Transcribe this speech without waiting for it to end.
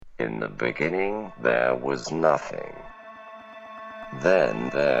In the beginning, there was nothing. Then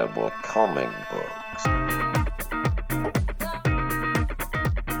there were comic books.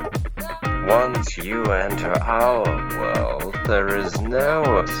 Once you enter our world, there is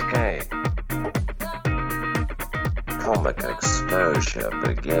no escape. Comic exposure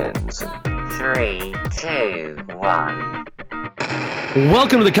begins in 3, 2, 1.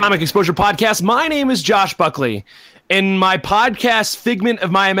 Welcome to the Comic Exposure Podcast. My name is Josh Buckley, and my podcast figment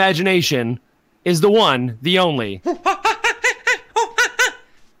of my imagination is the one, the only.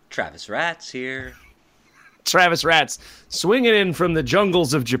 Travis Ratz here. Travis Ratz, swinging in from the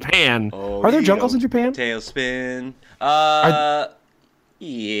jungles of Japan. Are there jungles in Japan? Tailspin.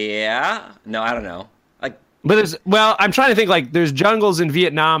 Yeah. No, I don't know. But I'm trying to think, there's jungles in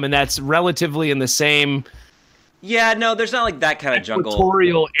Vietnam, and that's relatively in the same... Yeah, no, there's not that kind of jungle.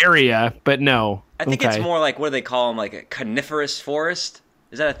 Equatorial area, but no. I think it's more what do they call them, a coniferous forest?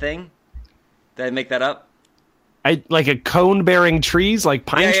 Is that a thing? Did I make that up? Like a cone-bearing trees, like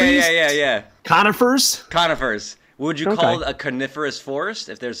pine trees? Yeah. Conifers? Conifers. Would you call it a coniferous forest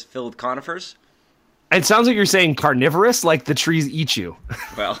if there's filled with conifers? It sounds like you're saying carnivorous, like the trees eat you.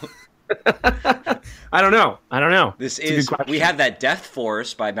 Well... I don't know. We have that death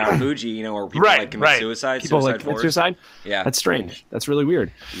forest by Mount Fuji, where people commit suicide. Suicide? Yeah. That's strange. That's really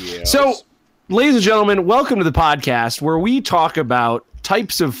weird. Yes. So, ladies and gentlemen, welcome to the podcast where we talk about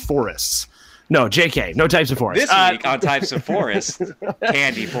types of forests. No, JK, no types of forests. This week on Types of Forest,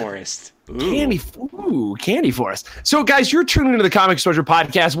 Candy Forest. Ooh. Candy Forest. So, guys, you're tuning into the Comic Exposure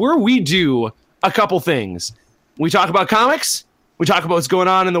Podcast where we do a couple things. We talk about comics. We talk about what's going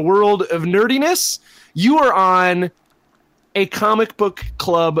on in the world of nerdiness. You are on a comic book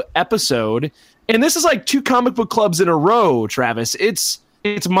club episode, and this is like 2 comic book clubs in a row, Travis. It's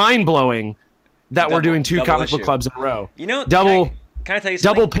mind-blowing that we're doing 2 comic book clubs in a row. Can I tell you something?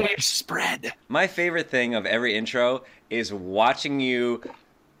 Double page spread. My favorite thing of every intro is watching you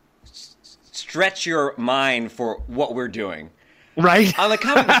stretch your mind for what we're doing. Right? On the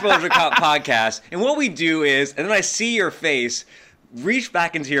Comic Exposure Podcast, and what we do is, and then I see your face reach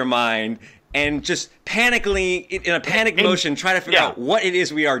back into your mind and just panically, in a panic motion, try to figure out what it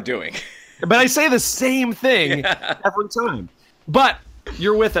is we are doing. But I say the same thing every time. But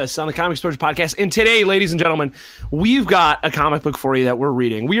you're with us on the Comic Exposure Podcast. And today, ladies and gentlemen, we've got a comic book for you that we're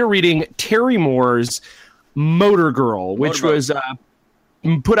reading. We are reading Terry Moore's Motor Girl, which was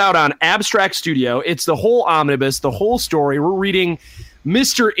put out on Abstract Studio. It's the whole omnibus, the whole story. We're reading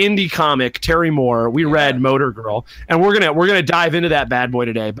Mr. Indie Comic Terry Moore. We read Motor Girl, and we're gonna dive into that bad boy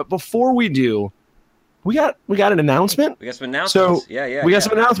today. But before we do, we got an announcement. We got some announcements. So we got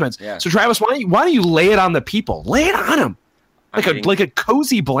some announcements. Yeah. So Travis, why don't you lay it on the people? Lay it on them like a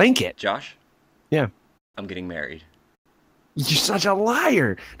cozy blanket. Josh. Yeah. I'm getting married. You're such a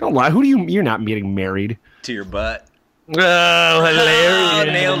liar. Don't lie. You're not getting married. To your butt. Oh,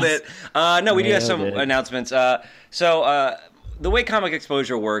 hilarious. Nailed it. No, we do have some announcements. So the way Comic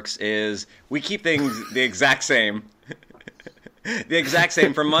Exposure works is we keep things the exact same.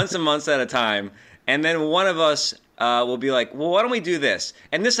 For months and months at a time. And then one of us will be like, well, why don't we do this?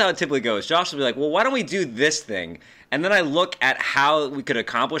 And this is how it typically goes. Josh will be like, well, why don't we do this thing? And then I look at how we could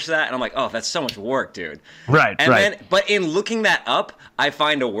accomplish that, and I'm like, oh, that's so much work, dude. Right. But in looking that up, I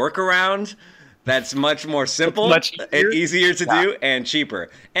find a workaround that's much more simple, and easier to do, and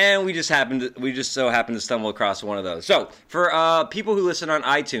cheaper. And we just so happened to stumble across one of those. So for people who listen on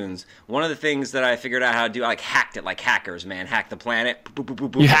iTunes, one of the things that I figured out how to do, I hacked it like hackers, man. Hack the planet.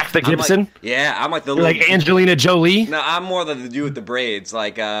 You hacked the Gibson? I'm like the You're like Angelina Jolie? No, I'm more the dude with the braids.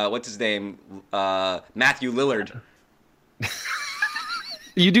 Like what's his name? Matthew Lillard.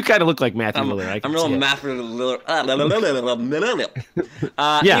 You do kind of look like Matthew Lillard. I'm real Matthew Lillard.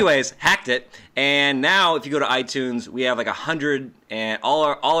 Anyways, hacked it, and now if you go to iTunes, we have 100, and all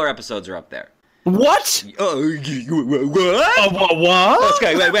our episodes are up there. What? What? What?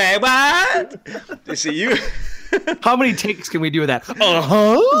 Wait, what? See you. How many takes can we do with that?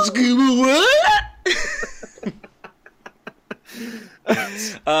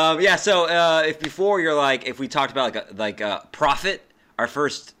 So if before you're if we talked about Prophet, our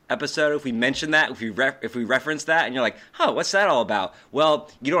first episode, if we mention that, if we reference that, and you're like, what's that all about? Well,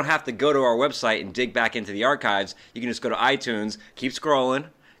 you don't have to go to our website and dig back into the archives. You can just go to iTunes, keep scrolling,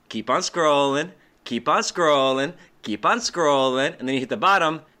 keep on scrolling, keep on scrolling, keep on scrolling, and then you hit the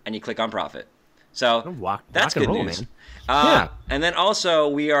bottom and you click on Prophet. So that's good news. And then also,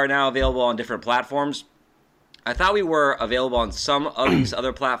 we are now available on different platforms. I thought we were available on some of these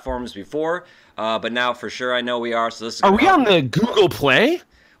other platforms before, but now for sure I know we are. So are we on the Google Play?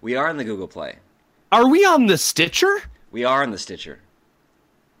 We are on the Google Play. Are we on the Stitcher? We are on the Stitcher.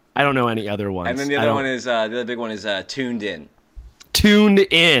 I don't know any other ones. And then the other big one is Tuned In. Tuned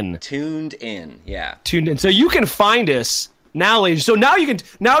In. Tuned In, yeah. Tuned In. So you can find us now, ladies. So now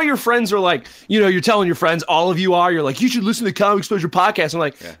your friends are like, you're telling your friends, all of you are, you're like, you should listen to the Comic Exposure podcast. I'm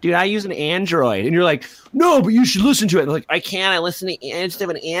like, dude, I use an Android. And you're like, no, but you should listen to it. And like, I can't. I just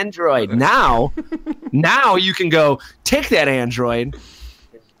have an Android. Now you can go take that Android,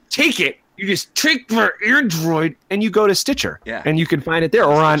 take it. You just take the Android and you go to Stitcher. Yeah. And you can find it there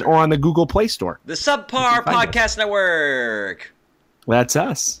or on the Google Play Store. The Subpar Podcast Network. That's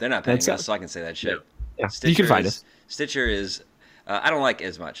us. They're not paying us, so I can say that shit. Yeah. You can find us. Stitcher is, I don't like it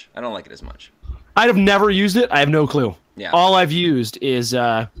as much. I have never used it. I have no clue. Yeah. All I've used is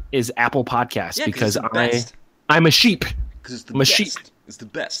Apple Podcasts because I'm a sheep. Because it's the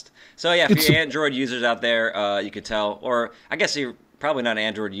best. So yeah, for you Android users out there, you could tell, or I guess you're probably not an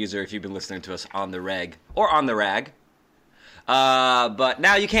Android user if you've been listening to us on the reg or on the rag. But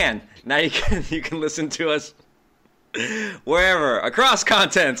now you can. Now you can listen to us wherever, across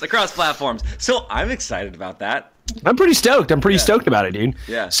contents, across platforms. So I'm excited about that. I'm pretty stoked. I'm pretty stoked about it, dude.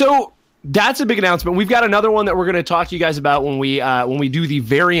 Yeah. So that's a big announcement. We've got another one that we're going to talk to you guys about when we do the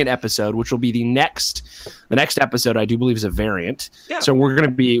variant episode, which will be the next episode. I do believe is a variant. Yeah. So we're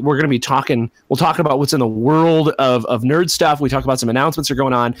gonna be talking. We'll talk about what's in the world of nerd stuff. We talk about some announcements that are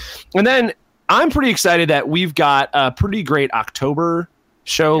going on, and then I'm pretty excited that we've got a pretty great October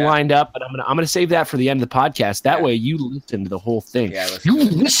show lined up, but I'm gonna save that for the end of the podcast. That way you listen to the whole thing. Yeah, you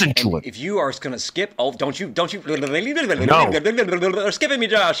listen to it. If you are gonna skip, don't you No. skipping me,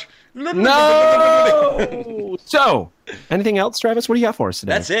 Josh. No. So, anything else, Travis? What do you got for us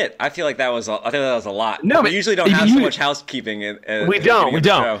today? That's it. I think that was a lot. No, we but usually don't have so much housekeeping. We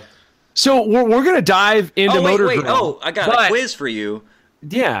don't. So we're gonna dive into Motor Girl. Oh, I got a quiz for you.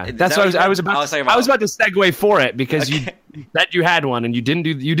 Yeah, that's what I was about to segue for it because you said you had one and you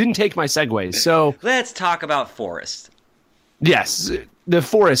didn't take my segues. So let's talk about Forest. Yes, the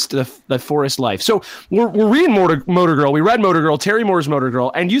forest life. So we're reading Motor Girl. We read Motor Girl, Terry Moore's Motor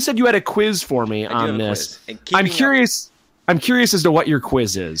Girl, and you said you had a quiz for me on this. I'm curious as to what your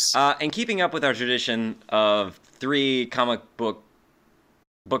quiz is. And keeping up with our tradition of 3 comic book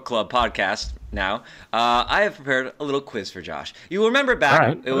club podcast now, I have prepared a little quiz for Josh. You remember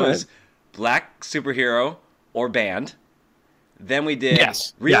back, it was Black Superhero or Band. Then we did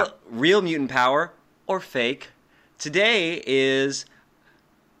real mutant power or fake. Today is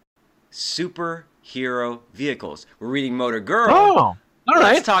superhero vehicles. We're reading Motor Girl. Oh, all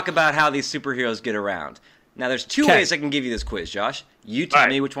right. Let's talk about how these superheroes get around. Now, there's 2 ways I can give you this quiz, Josh. You tell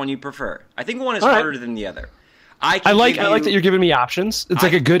me which one you prefer. I think one is harder than the other. I like that you're giving me options. It's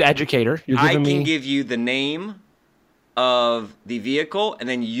like a good educator. I can give you the name of the vehicle, and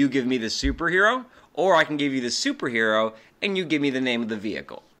then you give me the superhero, or I can give you the superhero, and you give me the name of the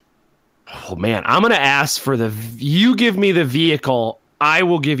vehicle. Oh, man. I'm going to ask for you give me the vehicle, I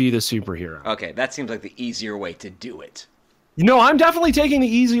will give you the superhero. Okay, that seems like the easier way to do it. I'm definitely taking the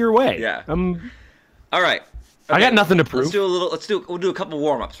easier way. Yeah. All right. Okay. I got nothing to prove. We'll do a couple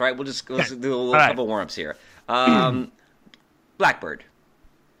warm-ups, right? Let's do a couple warm-ups here. Blackbird.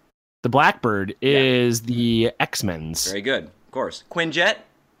 The Blackbird is the X-Men's. Very good. Of course. Quinjet.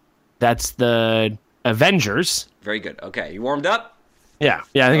 That's the Avengers. Very good. Okay. You warmed up? Yeah.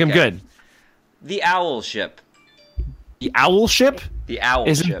 Yeah, I think I'm good. The Owl Ship. The Owl Ship? The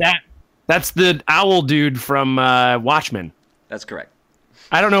Owl Ship. That's the owl dude from Watchmen. That's correct.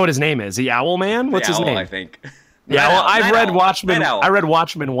 I don't know what his name is. The Owl Man? What's his name? I think. Yeah, well, I've read Watchmen. I read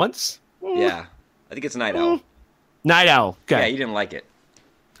Watchmen once. Yeah. I think it's Night Owl. Night Owl. Okay. Yeah, you didn't like it.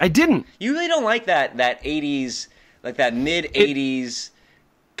 I didn't. You really don't like that 80s, like that mid-80s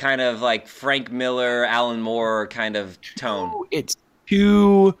kind of like Frank Miller, Alan Moore kind of tone. It's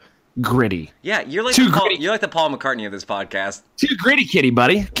too gritty. Yeah, you're like you're like the Paul McCartney of this podcast. Too gritty, kitty,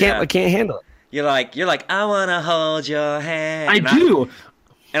 buddy. I can't handle it. You're like I wanna hold your hand. I do.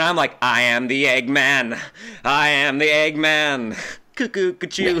 And I'm like, I am the Eggman. I am the Eggman. Cuckoo,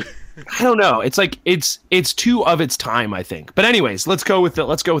 cuckoo. I don't know. It's like it's too of its time, I think. But anyways, let's go with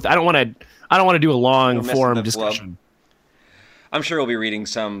I don't want to do a long form discussion. I'm sure we'll be reading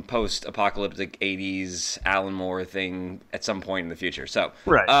some post-apocalyptic 80s Alan Moore thing at some point in the future. So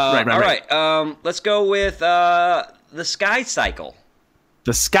right. All right. Let's go with the Sky Cycle.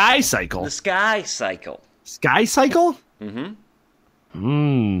 The Sky Cycle. The Sky Cycle. Sky Cycle?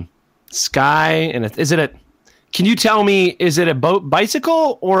 Sky and is it a? Can you tell me? Is it a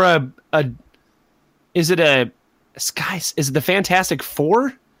bicycle or Is it a Sky? Is it the Fantastic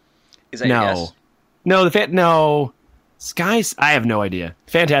Four? Is that your guess? No, no. Skies. I have no idea.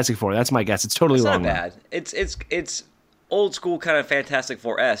 Fantastic Four. That's my guess. It's totally wrong. Not bad. It's old school kind of Fantastic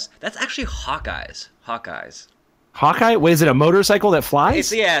Four-esque. That's actually Hawkeye's. Hawkeye? Wait, is it a motorcycle that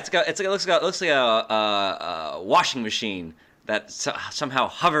flies? It looks like a washing machine that somehow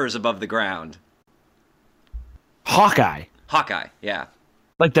hovers above the ground. Hawkeye, yeah.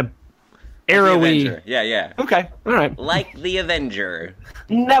 like the arrowy. The yeah. Okay, all right. Like the Avenger.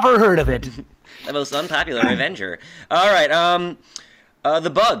 Never heard of it. The most unpopular Avenger. All right. The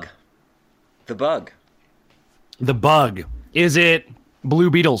Bug. The Bug. Is it Blue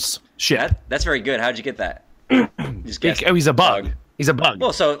Beetle's ship? That's very good. How'd you get that? You just guessed He's a bug. He's a bug.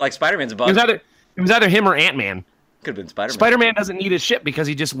 Well, so like Spider-Man's a bug. It was either him or Ant-Man. Could have been Spider-Man. Spider-Man doesn't need his ship because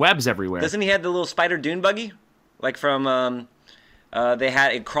he just webs everywhere. Doesn't he have the little spider dune buggy? Like from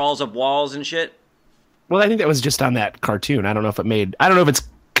it crawls up walls and shit. Well, I think that was just on that cartoon. I don't know if it's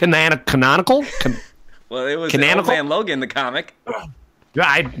canonical. Well, it was Canonical? Old Man Logan, the comic.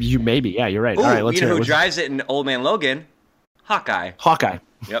 You maybe. Yeah, you're right. Ooh, All right, let's you know hear who it. drives it in Old Man Logan? Hawkeye.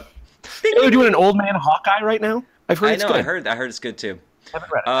 Yep. They're doing an old man Hawkeye right now. I've heard it's good. I heard it's good too. I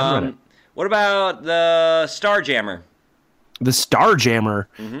haven't read it. What about the Starjammer? The Starjammer.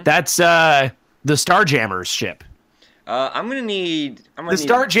 Mm-hmm. That's the Starjammer's ship. I'm gonna need. The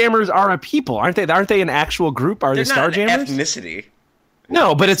Starjammers are a people, aren't they? Aren't they an actual group? Are They're the not Starjammers? an ethnicity.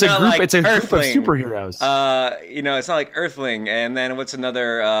 No, but it's a not group. like It's a Earthling. group of superheroes. It's not like Earthling, and then what's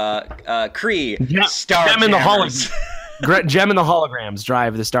another? Kree. Gem Starjammers. and the Gem and the holograms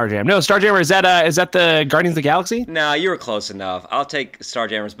drive the Starjammer. No, Starjammer is that the Guardians of the Galaxy? No, you were close enough. I'll take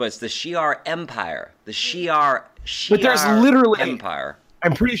Starjammers, but it's the Shi'ar Empire. The Shi'ar But there's literally Empire.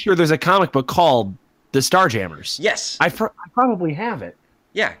 I'm pretty sure there's a comic book called The Starjammers. Yes. I probably have it.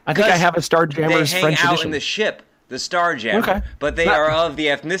 Yeah. I think I have a Starjammers They hang French out edition. in the ship, the Starjammer. Okay. But they are of the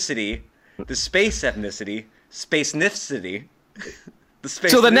ethnicity, the space ethnicity, space-nicity.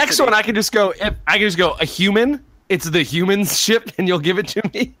 So the next one I can just go a human. It's the human's ship, and you'll give it to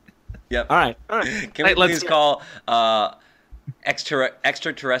me. Yep. All right. Can we please call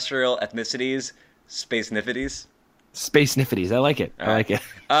extraterrestrial ethnicities space-niffities? Space Niffities. I like it. All I right. like it.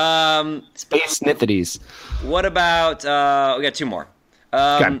 Space Niffities. What about we got two more.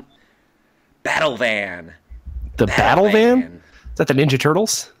 Okay. Battle Van. The Battle Van? Is that the Ninja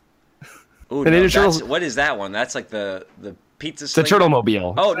Turtles? Ooh, The no, Ninja Turtles. what is that one? That's like the pizza. The slinger?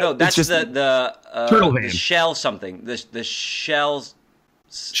 Turtlemobile. Oh no, that's just the Turtle Van. the shell something. The shells.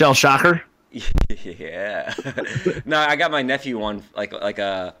 Shell Shocker. Yeah. No, I got my nephew one like one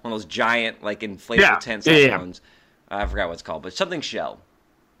of those giant like inflatable tent ones. I forgot what it's called, but something shell.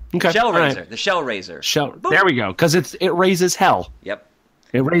 Okay. Shell all Razor. right. The Shell Razor. Shell. There we go. Because it raises hell. Yep.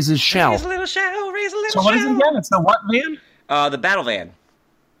 It raises shell. Raise a little shell. Raise a little So what is it again? It's the what van? The Battle Van.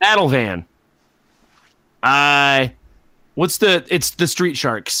 Battle Van. It's the Street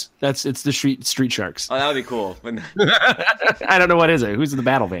Sharks. It's the Street Sharks. Oh, that would be cool. I don't know what is it. Who's the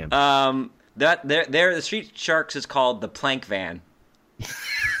Battle Van? The Street Sharks is called the Plank Van.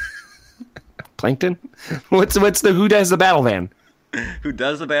 Plankton? Who does the Battle Van? Who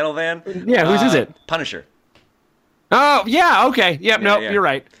does the Battle Van? Yeah, whose is it? Punisher. Oh, yeah, okay. Yep, no, you're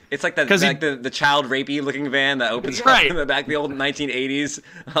right. It's like the child rapey looking van that opens up in the back of the old 1980s.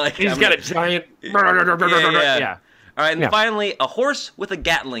 Like He's got a giant... Yeah. All right, and finally, a horse with a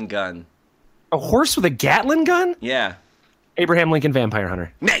Gatling gun. A horse with a Gatling gun? Yeah. Abraham Lincoln Vampire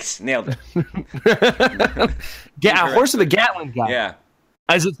Hunter. Nice! Nailed it. A horse with a Gatling gun. Yeah.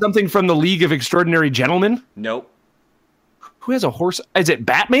 Is it something from the League of Extraordinary Gentlemen? Nope. Who has a horse? Is it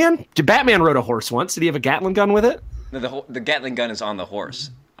Batman? Batman rode a horse once. Did he have a Gatling gun with it? No, the Gatling gun is on the horse.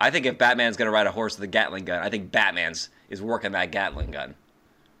 I think if Batman's going to ride a horse with a Gatling gun, I think Batman's is working that Gatling gun.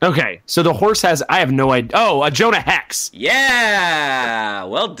 Okay, so the horse has... I have no idea. Oh, a Jonah Hex. Yeah!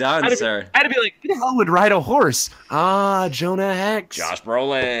 Well done, sir. I had to be like, who the hell would ride a horse? Jonah Hex. Josh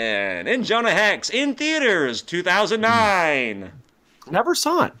Brolin in Jonah Hex in theaters 2009. Never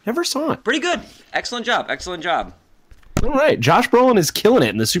saw it. Pretty good. Excellent job. All right, Josh Brolin is killing it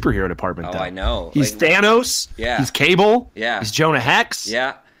in the superhero department. Oh, though. I know. He's Thanos. Yeah. He's Cable. Yeah. He's Jonah Hex.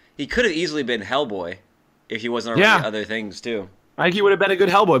 Yeah. He could have easily been Hellboy if he wasn't already other things, too. I think he would have been a good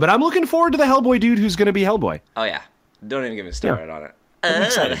Hellboy, but I'm looking forward to the Hellboy dude who's going to be Hellboy. Oh, yeah. Don't even get me started on it.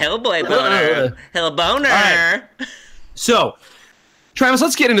 excited. Hellboy boner. Hellboner. Right. So, Travis,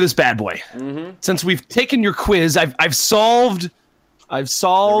 let's get into this bad boy. Mm-hmm. Since we've taken your quiz, I've solved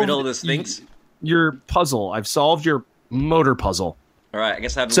the riddle of the Sphinx? Your puzzle. I've solved your motor puzzle. All right, I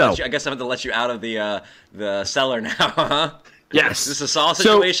guess I have to let you out of the cellar now, huh? Yes. Is this a Saw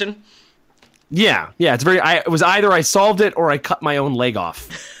situation? Yeah. It's very. It was either I solved it or I cut my own leg off.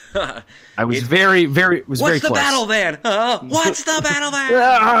 I I was very close. What's the battle van? What's the battle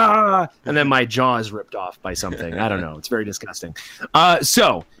van? And then my jaw is ripped off by something. I don't know. It's very disgusting.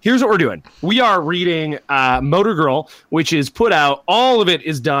 So here's what we're doing. We are reading Motor Girl, which is put out. All of it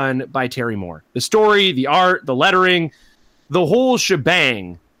is done by Terry Moore. The story, the art, the lettering, the whole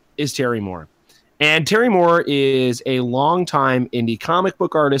shebang is Terry Moore. And Terry Moore is a longtime indie comic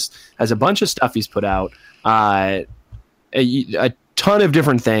book artist, has a bunch of stuff he's put out, a ton of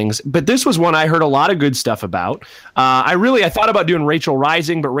different things. But this was one I heard a lot of good stuff about. I thought about doing Rachel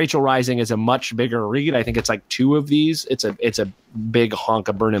Rising, but Rachel Rising is a much bigger read. I think it's like 2 of these. It's a big honk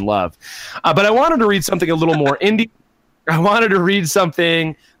of burning love. But I wanted to read something a little more indie. I wanted to read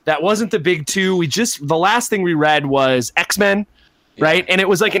something that wasn't the big 2. The last thing we read was X-Men. Right. And it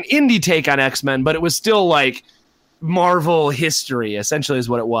was like an indie take on X-Men, but it was still like Marvel history, essentially, is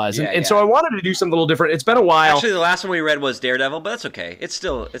what it was. And so I wanted to do something a little different. It's been a while. Actually, the last one we read was Daredevil, but that's okay. It's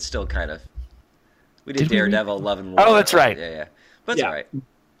still kind of. We did Daredevil, Love and War. Oh, that's right. Yeah. But it's all right.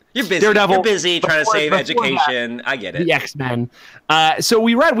 You're busy. Daredevil, You're busy trying to save education. I get it. The X-Men. So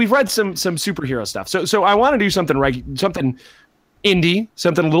we've read some superhero stuff. So I want to do something indie,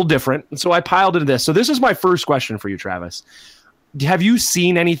 something a little different. And so I piled into this. So this is my first question for you, Travis. Have you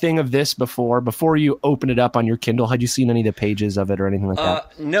seen anything of this before you open it up on your Kindle? Had you seen any of the pages of it or anything like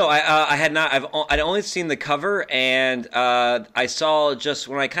that? No, I had not. I'd only seen the cover, and I saw just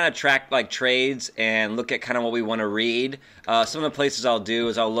when I kind of track like trades and look at kind of what we want to read. Some of the places I'll do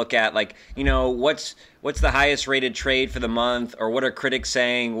is I'll look at like, what's the highest rated trade for the month, or what are critics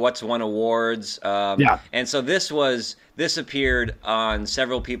saying, what's won awards. And so this appeared on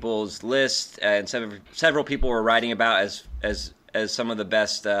several people's lists, and several people were writing about as some of the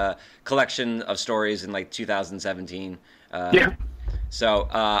best collection of stories in like 2017. So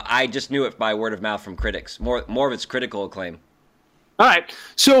I just knew it by word of mouth from critics. More of its critical acclaim. All right.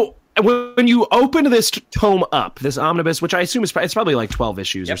 So when you open this tome up, this omnibus, which I assume it's probably like 12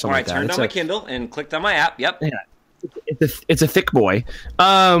 issues or something like that. I turned on my Kindle and clicked on my app. Yep. Yeah. It's a thick boy.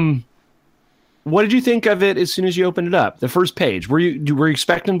 What did you think of it as soon as you opened it up? The first page. Were you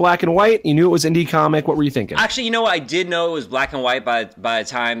expecting black and white? You knew it was indie comic. What were you thinking? Actually, you know what? I did know it was black and white by the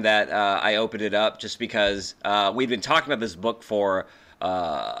time that I opened it up, just because we'd been talking about this book for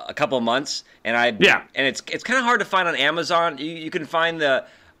a couple of months, and it's kind of hard to find on Amazon. You can find the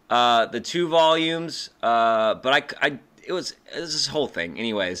 2 volumes, but it was this whole thing.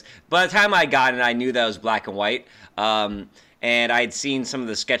 Anyways, by the time I got it, I knew that it was black and white. And I'd seen some of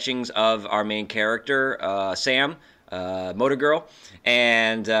the sketchings of our main character, Sam, Motor Girl,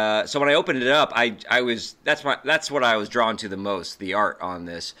 and so when I opened it up, that's what I was drawn to the most, the art on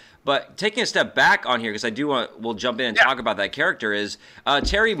this. But taking a step back on here, because we'll jump in and talk about that character, is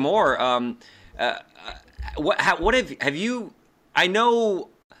Terry Moore. What have you? I know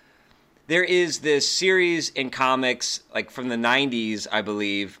there is this series in comics, like from the 90s, I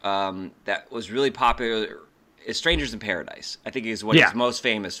believe, that was really popular. Is Strangers in Paradise, I think, is what he's most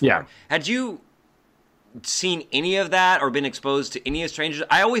famous for. Yeah. Had you seen any of that or been exposed to any of Strangers?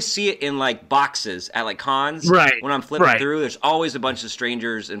 I always see it in like boxes at like cons. Right. When I'm flipping through, there's always a bunch of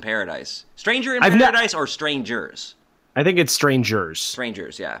Strangers in Paradise. Stranger in Paradise or Strangers? I think it's Strangers.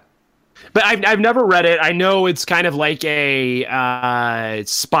 Strangers, yeah. But I've never read it. I know it's kind of like a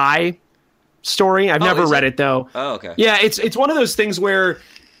spy story. I've never read it though. Oh, okay. Yeah, it's one of those things where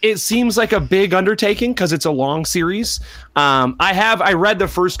it seems like a big undertaking because it's a long series. I read the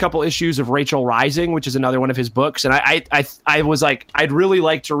first couple issues of Rachel Rising, which is another one of his books, and I was like, I'd really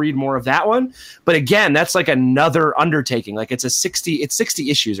like to read more of that one. But again, that's like another undertaking. Like it's 60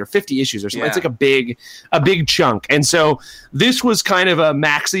 issues or 50 issues or something. Yeah. It's like a big chunk. And so this was kind of a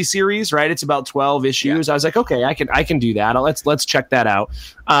maxi series, right? It's about 12 issues. Yeah. I was like, okay, I can do that. Let's check that out.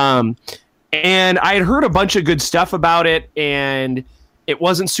 And I had heard a bunch of good stuff about it, and it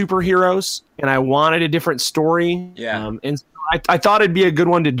wasn't superheroes, and I wanted a different story. Yeah. And so I thought it'd be a good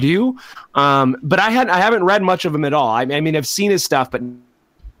one to do. But I haven't read much of him at all. I mean, I've seen his stuff, but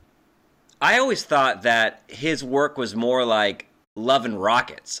I always thought that his work was more like Love and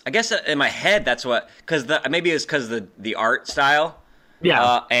Rockets. I guess in my head, that's what, maybe it's because the art style.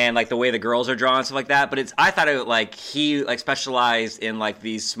 Yeah. And like the way the girls are drawn and stuff like that. But I thought it like he like specialized in like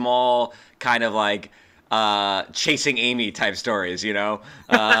these small kind of like Chasing Amy type stories, you know?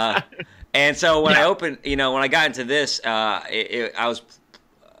 And so when I got into this, I was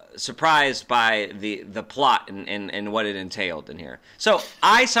surprised by the plot and what it entailed in here. So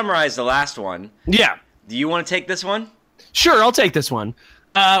I summarized the last one. Yeah. Do you want to take this one? Sure, I'll take this one.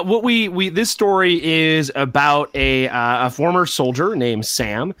 What we this story is about a former soldier named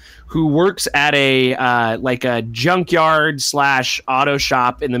Sam who works at a like a junkyard / auto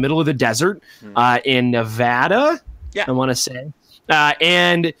shop in the middle of the desert in Nevada. Yeah. I want to say,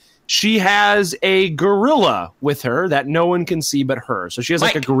 and she has a gorilla with her that no one can see but her. So she has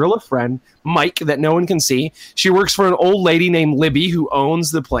like a gorilla friend, Mike, that no one can see. She works for an old lady named Libby who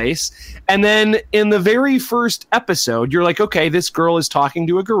owns the place. And then in the very first episode, you're like, okay, this girl is talking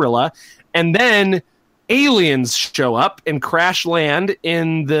to a gorilla. And then aliens show up and crash land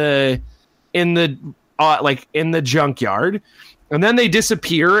in the junkyard. And then they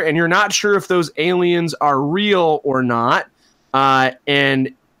disappear, and you're not sure if those aliens are real or not.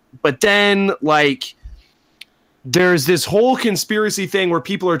 But then, like, there's this whole conspiracy thing where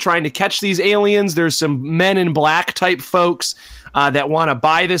people are trying to catch these aliens. There's some Men in Black type folks that want to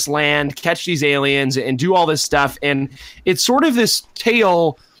buy this land, catch these aliens, and do all this stuff. And it's sort of this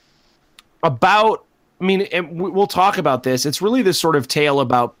tale about, I mean, and we'll talk about this. It's really this sort of tale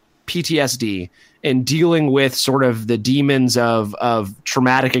about PTSD and dealing with sort of the demons of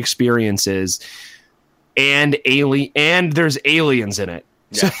traumatic experiences, and there's aliens in it.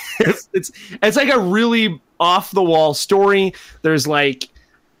 Yeah. So it's like a really off the wall story. It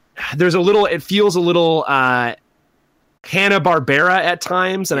feels a little Hanna-Barbera at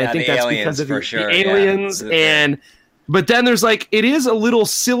times, and I think that's because of the aliens. Yeah. But then there's like, it is a little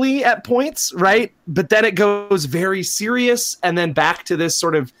silly at points, right? But then it goes very serious, and then back to this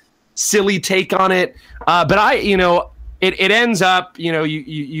sort of silly take on it. It ends up,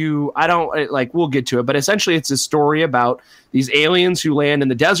 I don't like, we'll get to it, but essentially it's a story about these aliens who land in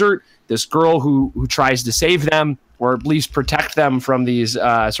the desert, this girl who tries to save them, or at least protect them from these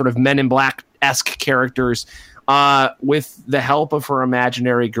sort of Men in Black-esque characters, with the help of her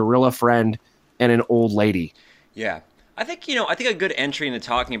imaginary gorilla friend and an old lady. Yeah. I think a good entry into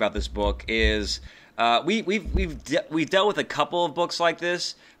talking about this book is, we've dealt with a couple of books like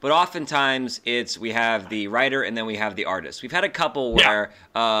this, but oftentimes we have the writer and then we have the artist. We've had a couple where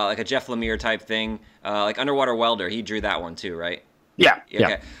like a Jeff Lemire type thing, like Underwater Welder, he drew that one too, right? Yeah.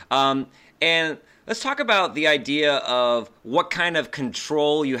 Okay. And let's talk about the idea of what kind of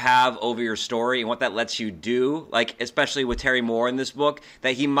control you have over your story and what that lets you do, like especially with Terry Moore in this book,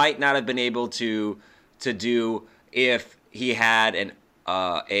 that he might not have been able to do if he had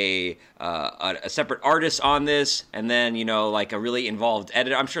a separate artist on this, and then like a really involved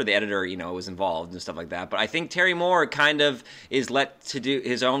editor. I'm sure the editor was involved and stuff like that, but I think Terry Moore kind of is let to do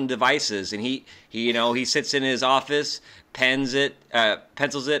his own devices, and he sits in his office, pencils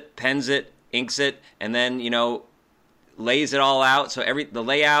it, pens it, inks it, and then lays it all out. So the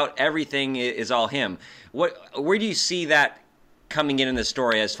layout, everything is all him. Where do you see that coming in the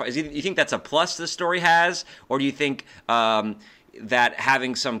story? As far as you think that's a plus the story has, or do you think that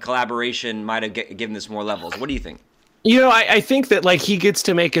having some collaboration might have given this more levels? What do you think? I think that like he gets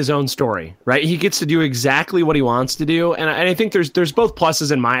to make his own story, right? He gets to do exactly what he wants to do, and I think there's both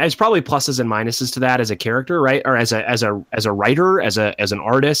pluses and minuses. There's probably pluses and minuses to that as a character, right? Or as a writer, as an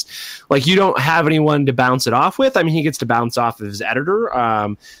artist. Like, you don't have anyone to bounce it off with. I mean, he gets to bounce off of his editor,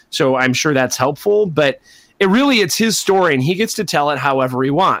 so I'm sure that's helpful. But it's his story, and he gets to tell it however he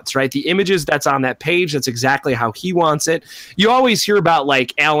wants, right? The images that's on that page, that's exactly how he wants it. You always hear about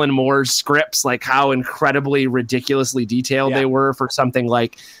like Alan Moore's scripts, like how incredibly ridiculously detailed they were for something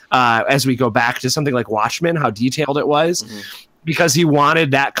like, as we go back to something like Watchmen, how detailed it was, because he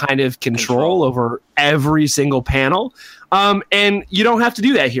wanted that kind of control over every single panel. And you don't have to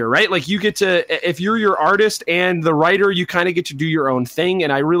do that here, right? Like, you get to, if you're your artist and the writer, you kind of get to do your own thing.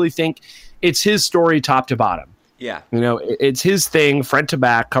 And I really think it's his story top to bottom. Yeah. It's his thing, front to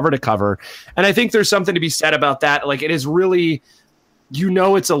back, cover to cover. And I think there's something to be said about that. Like, it is really,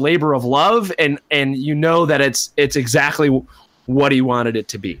 it's a labor of love, and that it's exactly what he wanted it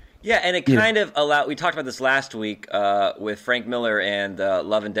to be. Yeah, and it kind of allowed, we talked about this last week with Frank Miller and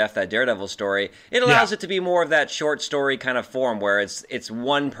Love and Death, that Daredevil story. It allows it to be more of that short story kind of form where it's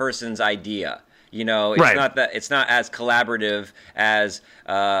one person's idea. It's not as collaborative as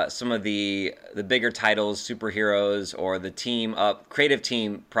some of the bigger titles, superheroes, or the creative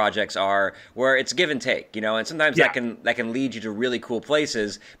team projects are, where it's give and take, and sometimes that can lead you to really cool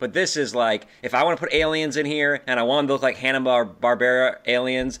places. But this is like, if I want to put aliens in here and I want them to look like Hanna-Barbera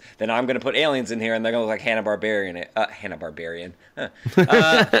aliens, then I'm going to put aliens in here and they're going to look like Hanna-Barbarian.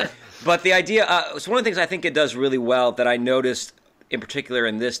 But the idea, so one of the things I think it does really well that I noticed in particular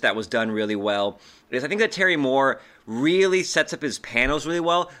in this that was done really well is I think that Terry Moore really sets up his panels really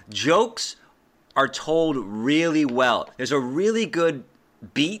well. Jokes are told really well. There's a really good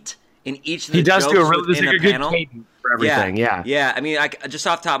beat in each of the jokes within a panel. for everything. Yeah. I mean, just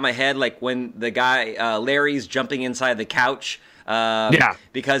off the top of my head, like when the guy Larry's jumping inside the couch,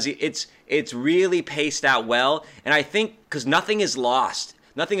 because it's really paced out well, and I think because nothing is lost.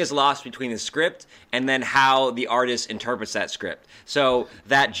 Nothing is lost between the script and then how the artist interprets that script. So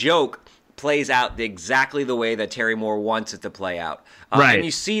that joke plays out exactly the way that Terry Moore wants it to play out. Right. And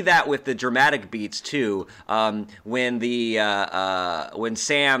you see that with the dramatic beats too. When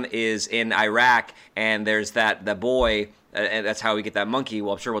Sam is in Iraq and there's the boy, and that's how we get that monkey.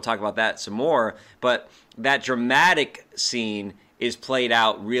 Well, I'm sure we'll talk about that some more. But that dramatic scene is played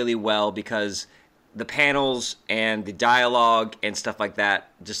out really well because the panels and the dialogue and stuff like that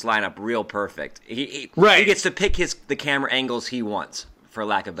just line up real perfect. He gets to pick the camera angles he wants, for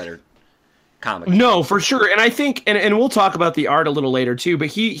lack of better comic. No, for sure. And I think, and we'll talk about the art a little later too, but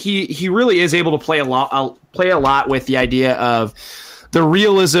he really is able to play a lot with the idea of the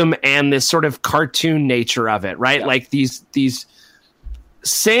realism and this sort of cartoon nature of it, right? Yeah. Like these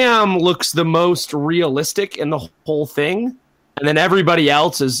Sam looks the most realistic in the whole thing. And then everybody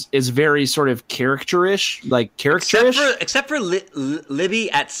else is very sort of characterish. Except for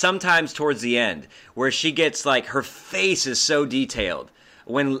Libby at sometimes towards the end, where she gets like her face is so detailed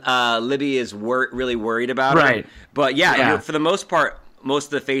when Libby is really worried about her. But for the most part, most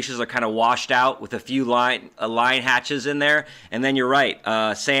of the faces are kind of washed out with a few line hatches in there. And then you're right,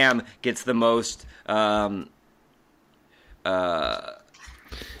 Sam gets the most. She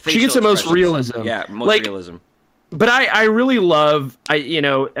gets the most realism. Yeah, most realism. But I really love,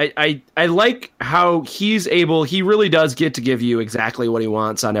 I like how he really does get to give you exactly what he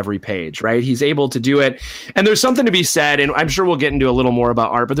wants on every page, right? He's able to do it. And there's something to be said, and I'm sure we'll get into a little more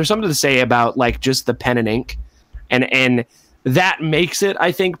about art, but there's something to say about like just the pen and ink. And that makes it,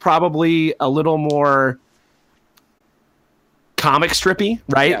 I think, probably a little more comic strippy,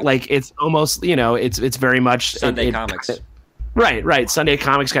 right? Yeah. Like it's almost, it's very much Sunday comics. Right. Sunday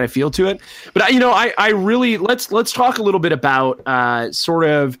comics kind of feel to it. But I really let's talk a little bit about sort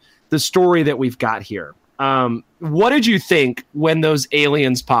of the story that we've got here. What did you think when those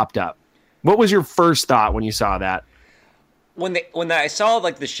aliens popped up? What was your first thought when you saw that? When I saw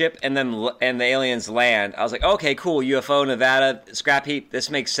like the ship and the aliens land, I was like, okay, cool, UFO, Nevada, scrap heap. This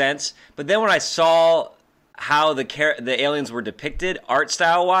makes sense. But then when I saw how the aliens were depicted art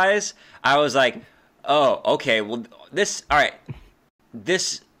style wise, I was like, oh, okay, well. This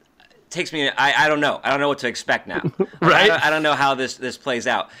takes me. I don't know. I don't know what to expect now. Right. I don't know how this plays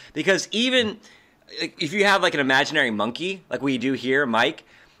out, because even if you have like an imaginary monkey like we do here, Mike,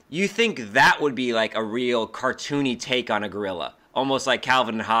 you think that would be like a real cartoony take on a gorilla, almost like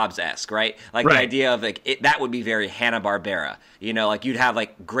Calvin and Hobbes-esque, right? Like the idea of like that would be very Hanna-Barbera. Like you'd have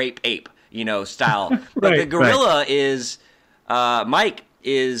like Grape Ape, style. But the gorilla is Mike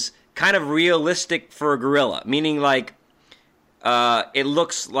is kind of realistic for a gorilla, meaning like it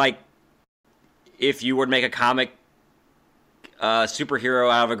looks like if you were to make a comic superhero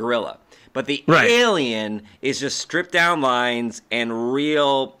out of a gorilla. But the alien is just stripped down lines and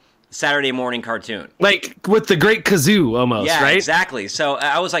real Saturday morning cartoon. Like with the Great Kazoo almost, right? Yeah, exactly. So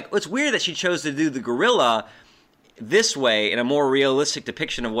I was like, it's weird that she chose to do the gorilla this way in a more realistic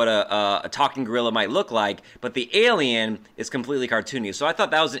depiction of what a talking gorilla might look like, but the alien is completely cartoony. So I thought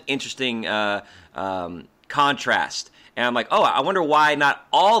that was an interesting contrast. And I'm like, oh, I wonder why not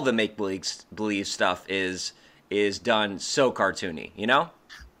all the make-believe stuff is done so cartoony,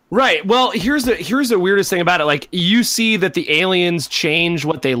 Right. Well, here's the weirdest thing about it. Like, you see that the aliens change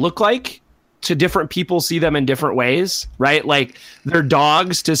what they look like to different people, see them in different ways, right? Like they're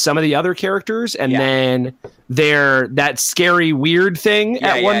dogs to some of the other characters, and then they're that scary weird thing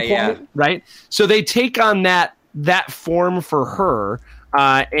at one point, right? So they take on that form for her,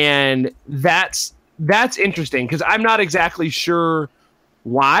 and that's interesting because I'm not exactly sure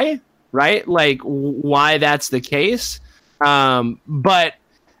why, right? Like why that's the case, but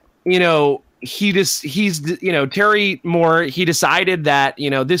Terry Moore, he decided that,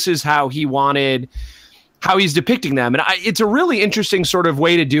 this is how he's depicting them. And it's a really interesting sort of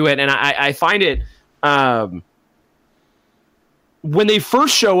way to do it. And I find it, when they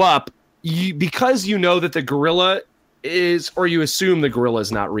first show up, because that the gorilla is, or you assume the gorilla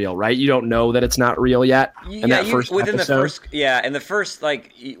is not real, right? You don't know that it's not real yet. In that first episode. In the first,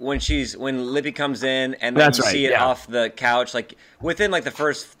 like when Libby comes in and then you see it off the couch, like within like the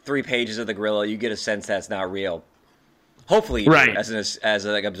first 3 pages of the gorilla, you get a sense that it's not real. Hopefully, you do, as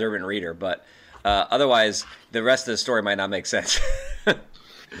a like observant reader, but otherwise, the rest of the story might not make sense.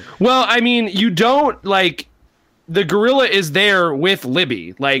 Well, I mean, you don't like. the gorilla is there with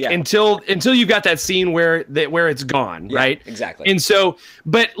Libby, like until you got that scene where it's gone, right? Exactly. And so,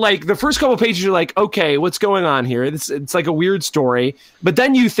 but like the first couple of pages, you're like, okay, what's going on here? It's like a weird story. But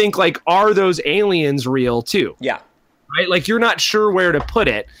then you think like, are those aliens real too? Yeah. Right. Like you're not sure where to put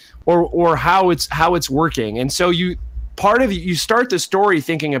it or how it's working. And so you start the story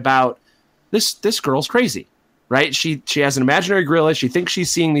thinking about this girl's crazy. Right. She has an imaginary gorilla. She thinks she's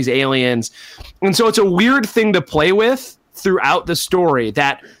seeing these aliens. And so it's a weird thing to play with throughout the story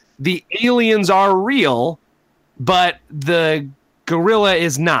that the aliens are real, but the gorilla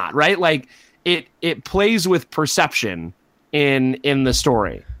is not. Right. Like it plays with perception in the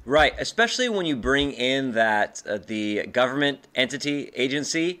story. Right. Especially when you bring in that the government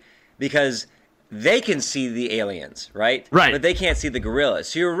agency, because they can see the aliens, right? Right. But they can't see the gorillas.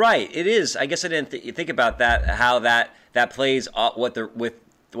 So you're right. It is. I guess I didn't think about that. How that plays with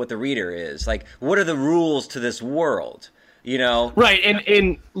what the reader is like. What are the rules to this world? You know. Right.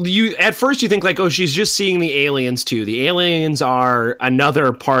 And you at first you think like, oh, she's just seeing the aliens too. The aliens are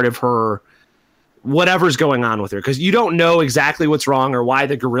another part of her. Whatever's going on with her, because you don't know exactly what's wrong or why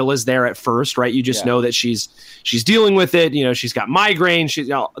the gorilla's there at first, right? You just know that she's dealing with it. You know, she's got migraine.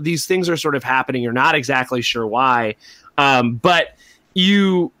 These things are sort of happening. You're not exactly sure why, but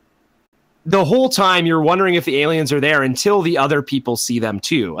the whole time you're wondering if the aliens are there until the other people see them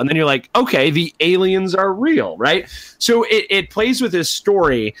too, and then you're like, okay, the aliens are real, right? So it plays with this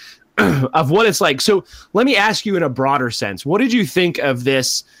story of what it's like. So let me ask you in a broader sense, what did you think of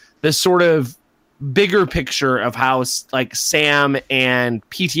this sort of bigger picture of how like Sam and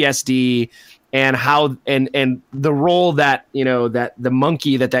PTSD and how and the role that, you know, that the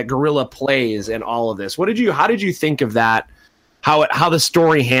monkey that gorilla plays in all of this? How did you think of that? How the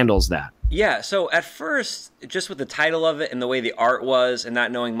story handles that? Yeah, so at first, just with the title of it and the way the art was and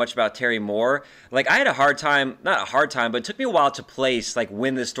not knowing much about Terry Moore, like I had a hard time, not a hard time, but it took me a while to place like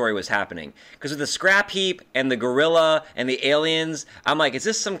when this story was happening. Because with the scrap heap and the gorilla and the aliens, I'm like, is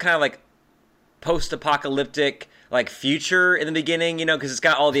this some kind of like post-apocalyptic like future in the beginning, you know, because it's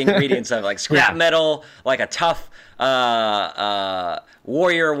got all the ingredients of like scrap metal, like a tough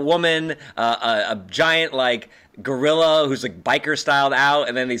warrior woman, a giant like gorilla who's like biker styled out,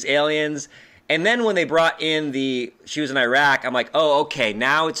 and then these aliens. And then when they brought in she was in Iraq, I'm like, oh, okay,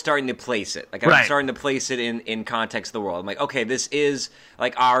 now it's starting to place it. Like I'm starting to place it in context of the world. I'm like, okay, this is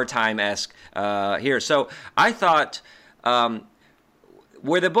like our time-esque here. So I thought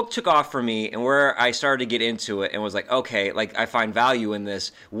where the book took off for me and where I started to get into it and was like, okay, like I find value in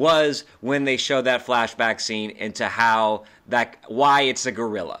this was when they showed that flashback scene into why it's a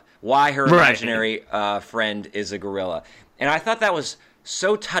gorilla, why her imaginary friend is a gorilla. And I thought that was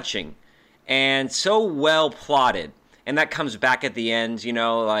so touching and so well plotted. And that comes back at the end, you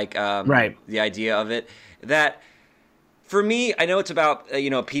know, like the idea of it, that for me, I know it's about,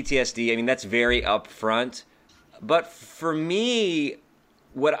 PTSD. I mean, that's very upfront. But for me,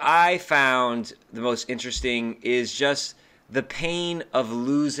 what I found the most interesting is just the pain of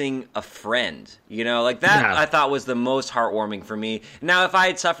losing a friend, you know, like that. I thought was the most heartwarming for me. Now, if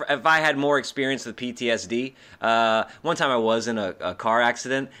I had more experience with PTSD, one time I was in a car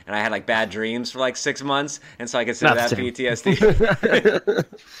accident and I had like bad dreams for like 6 months, and so I consider that PTSD.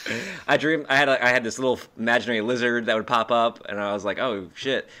 I had this little imaginary lizard that would pop up, and I was like, oh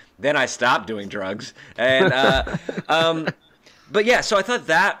shit. Then I stopped doing drugs, and but yeah, so I thought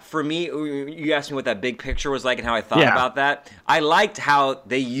that for me, you asked me what that big picture was like and how I thought about that. I liked how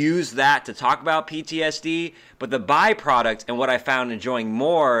they used that to talk about PTSD, but the byproduct and what I found enjoying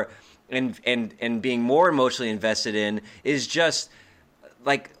more and being more emotionally invested in is just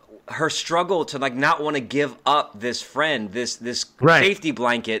like her struggle to like not want to give up this friend, this safety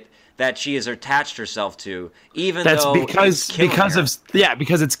blanket that she has attached herself to, even though because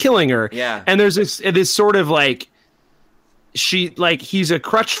it's killing her. Yeah, and there's this sort of like. He's a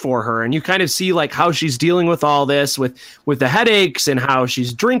crutch for her, and you kind of see like how she's dealing with all this with the headaches and how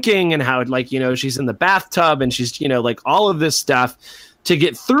she's drinking and how like, you know, she's in the bathtub and she's, you know, like all of this stuff to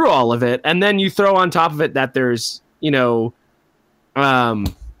get through all of it. And then you throw on top of it that there's, you know,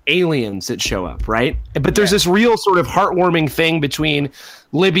 aliens that show up. Right. But there's this real sort of heartwarming thing between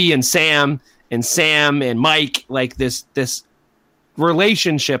Libby and Sam and Mike, like this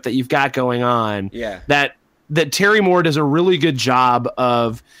relationship that you've got going on. Yeah. That Terry Moore does a really good job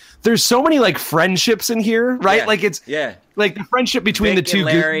of. There's so many like friendships in here, right? Yeah. Like it's like the friendship between Vic the two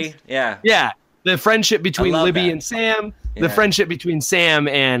and Larry. Yeah. The friendship between Libby and Sam, the friendship between Sam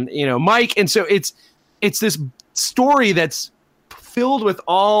and, you know, Mike. And so it's this story that's filled with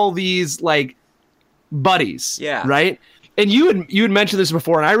all these like buddies. Yeah. Right. and you had mentioned this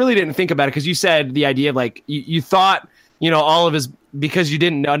before, and I really didn't think about it because you said the idea of like you thought all of his, because you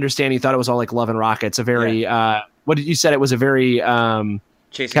didn't understand, you thought it was all like Love and Rockets. A very what did you said? It was a very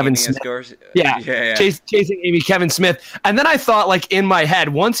Chasing Kevin Amy Smith. Scores. Yeah. Chasing Amy, Kevin Smith. And then I thought, like, in my head,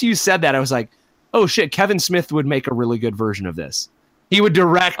 once you said that, I was like, oh shit, Kevin Smith would make a really good version of this. He would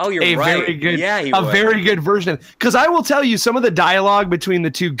direct very good, very good version. Because I will tell you, some of the dialogue between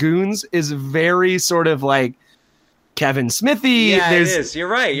the two goons is very sort of like Kevin Smithy. Yeah, it is. You're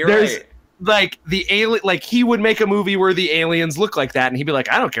right. You're right. Like the alien, like he would make a movie where the aliens look like that, and he'd be like,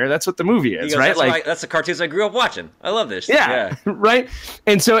 "I don't care. That's what the movie is, right?" That's the cartoons I grew up watching. I love this. Yeah, right.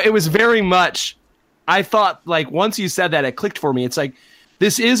 And so it was very much. I thought, like, once you said that, it clicked for me. It's like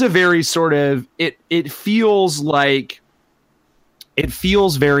this is a very sort of it. It feels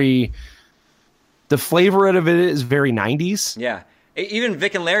very. The flavor of it is very 90s. Yeah, even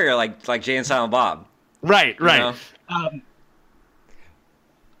Vic and Larry are like Jay and Silent Bob. Right. You know?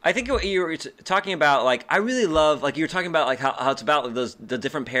 I think what you were talking about, like, I really love, like, you were talking about, like, how it's about like, the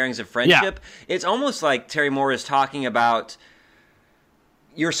different pairings of friendship. Yeah. It's almost like Terry Moore is talking about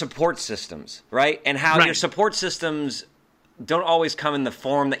your support systems, right? And how your support systems don't always come in the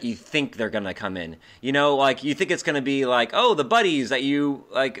form that you think they're going to come in. You know, like, you think it's going to be like, oh, the buddies that you,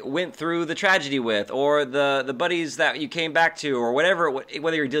 like, went through the tragedy with, or the buddies that you came back to, or whatever,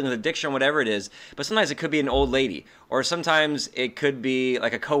 whether you're dealing with addiction or whatever it is. But sometimes it could be an old lady, or sometimes it could be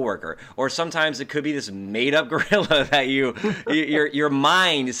like a coworker, or sometimes it could be this made-up gorilla that your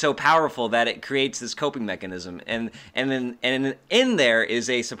mind is so powerful that it creates this coping mechanism. And then in there is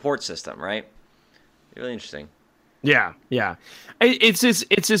a support system, right? Really interesting. Yeah. It's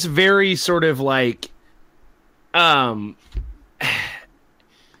this very sort of like,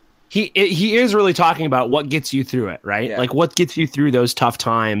 he is really talking about what gets you through it, right? Yeah. Like what gets you through those tough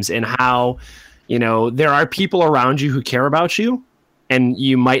times, and how, there are people around you who care about you, and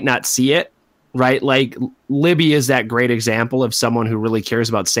you might not see it, right? Like Libby is that great example of someone who really cares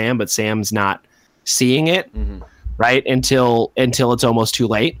about Sam, but Sam's not seeing it, right? Until it's almost too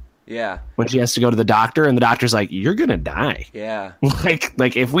late. Yeah. When she has to go to the doctor, and the doctor's like, "You're gonna die." Yeah.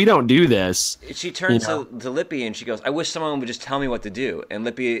 like if we don't do this, she turns to Lippy and she goes, "I wish someone would just tell me what to do." And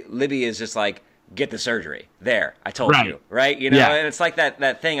Libby is just like, "Get the surgery." There, I told you, right? And it's like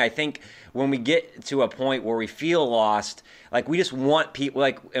that thing. I think when we get to a point where we feel lost, like we just want people,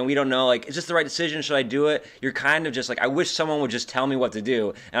 like, and we don't know, like, is this the right decision? Should I do it? You're kind of just like, I wish someone would just tell me what to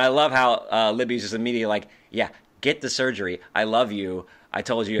do. And I love how Libby's just immediately like, "Yeah, get the surgery. I love you. I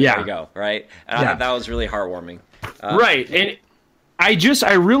told you, there you go," right? And I thought that was really heartwarming. Right. And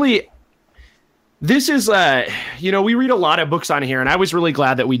this is, we read a lot of books on here, and I was really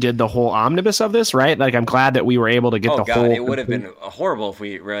glad that we did the whole omnibus of this, right? Like, I'm glad that we were able to get whole... it would have been horrible if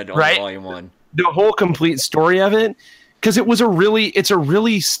we read all volume one. The whole complete story of it, because and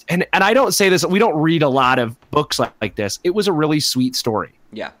I don't say this, we don't read a lot of books like this. It was a really sweet story.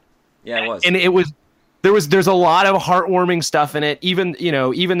 Yeah. Yeah, it was. And it was... There's a lot of heartwarming stuff in it, even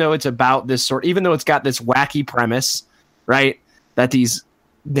though it's about this even though it's got this wacky premise, right? That the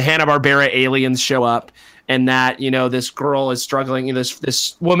Hanna-Barbera aliens show up, and that, this girl is struggling,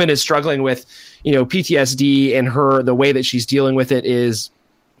 this woman is struggling with, PTSD, and the way that she's dealing with it is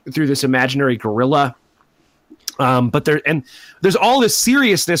through this imaginary gorilla. But there's all this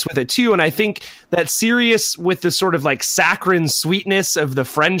seriousness with it too, and I think that serious with the sort of like saccharine sweetness of the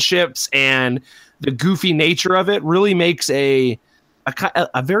friendships and the goofy nature of it really makes a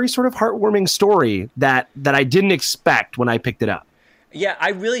very sort of heartwarming story that I didn't expect when I picked it up. Yeah, I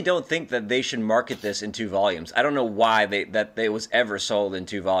really don't think that they should market this in 2 volumes. I don't know why that it was ever sold in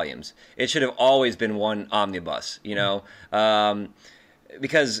 2 volumes. It should have always been one omnibus,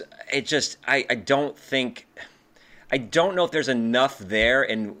 because it just I don't know if there's enough there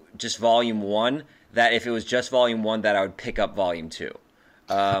in just volume 1 that if it was just volume 1 that I would pick up volume 2.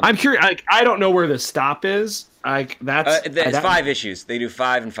 I'm curious. I don't know where the stop is. It's 5 issues. They do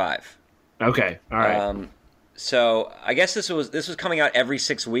 5 and 5. Okay, all right. So I guess this was coming out every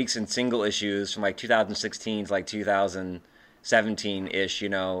 6 weeks in single issues from like 2016 to like 2017 ish.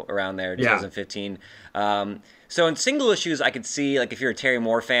 Around there, 2015. So in single issues, I could see, like, if you're a Terry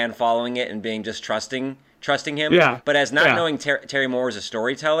Moore fan, following it and being just trusting him. Yeah. But as not knowing Terry Moore as a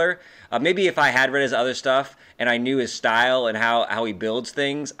storyteller, maybe if I had read his other stuff and I knew his style and how he builds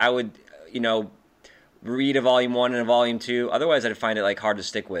things, I would, read a volume 1 and a volume 2. Otherwise, I'd find it like hard to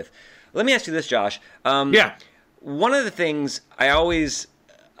stick with. Let me ask you this, Josh. One of the things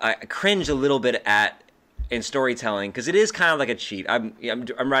I cringe a little bit at in storytelling, because it is kind of like a cheat. I'm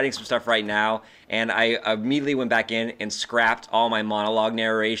writing some stuff right now, and I immediately went back in and scrapped all my monologue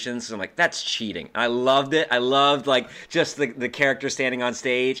narrations. So I'm like, that's cheating. I loved it. I loved like just the character standing on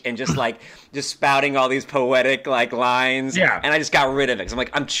stage and just like just spouting all these poetic like lines. Yeah. And I just got rid of it. 'Cause I'm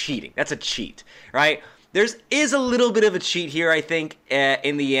like, I'm cheating. That's a cheat, right? Is a little bit of a cheat here, I think,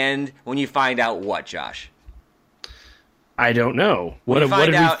 in the end when you find out what, Josh. I don't know. You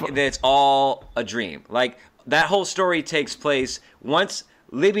find out that it's all a dream. Like, that whole story takes place once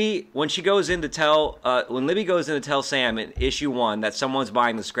Libby, when Libby goes in to tell Sam in issue 1 that someone's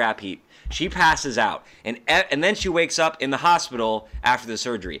buying the scrap heap, she passes out. And then she wakes up in the hospital after the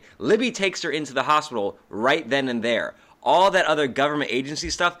surgery. Libby takes her into the hospital right then and there. All that other government agency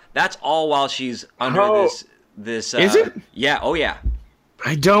stuff, that's all while she's under this. Is it? Yeah. Oh, yeah.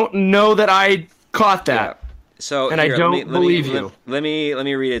 I don't know that I caught that. Yeah. So, and here, I don't believe you. Let me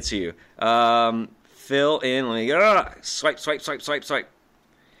read it to you. Fill in. Let me swipe.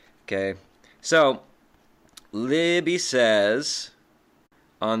 Okay. So, Libby says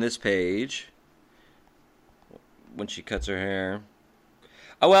on this page when she cuts her hair.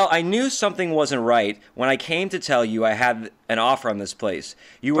 Oh, well, I knew something wasn't right when I came to tell you I had an offer on this place.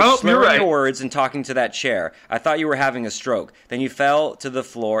 You were slurring your words and talking to that chair. I thought you were having a stroke. Then you fell to the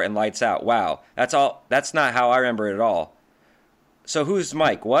floor and lights out. Wow, that's all. That's not how I remember it at all. So who's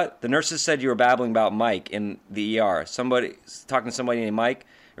Mike? What? The nurses said you were babbling about Mike in the ER. Somebody talking to somebody named Mike,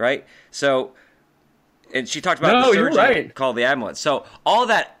 right? So, and she talked about the surgeon called the ambulance. So all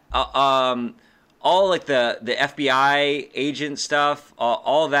that. All like the FBI agent stuff,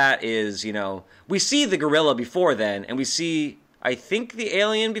 all that is, you know, we see the gorilla before then, and we see, I think, the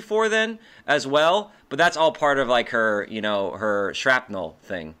alien before then as well, but that's all part of like her, you know, her shrapnel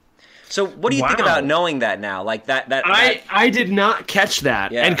thing. So what do you think about knowing that now? Like that I did not catch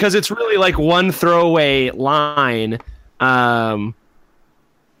that. Yeah. And because it's really like one throwaway line. Dang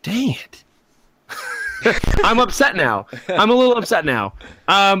it. I'm upset now. I'm a little upset now.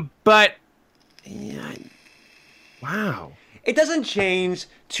 But yeah. Wow. It doesn't change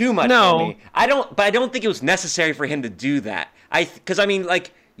too much for me. I don't think it was necessary for him to do that. Because I mean,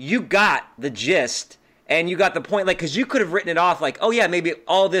 like, you got the gist and you got the point. Like, because you could have written it off like, oh yeah, maybe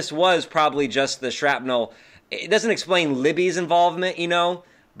all this was probably just the shrapnel. It doesn't explain Libby's involvement, you know.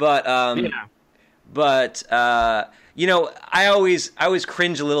 But you know, I always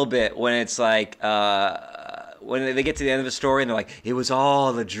cringe a little bit when it's like. When they get to the end of the story and they're like, it was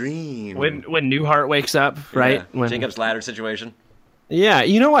all a dream. When Newhart wakes up, right? Yeah. Jacob's ladder situation. Yeah,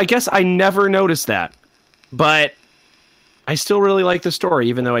 you know, I guess I never noticed that. But I still really like the story,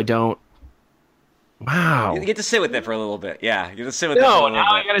 even though I don't. Wow. You get to sit with it for a little bit. Yeah, you get to sit with it for a little bit. No,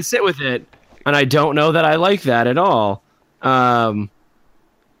 now I got to sit with it. And I don't know that I like that at all. But.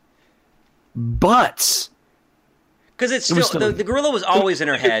 Because it's still the gorilla was always in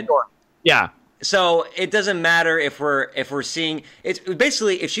her head. Yeah. So it doesn't matter if we're seeing it's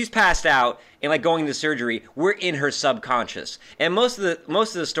basically if she's passed out and like going to surgery, we're in her subconscious, and most of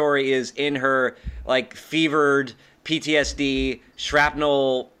the story is in her like fevered PTSD,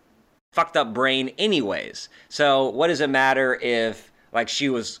 shrapnel, fucked up brain, anyways. So what does it matter if like she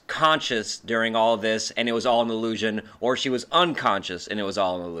was conscious during all of this and it was all an illusion, or she was unconscious and it was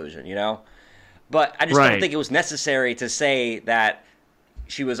all an illusion, you know? But I just don't think it was necessary to say that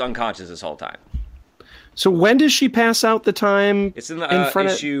she was unconscious this whole time. So when does she pass out the time? It's in the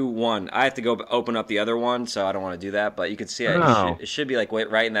issue 1. I have to go open up the other one, so I don't want to do that. But you can see it. Oh. It should be like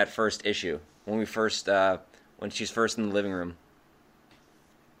right in that first issue when she's first in the living room.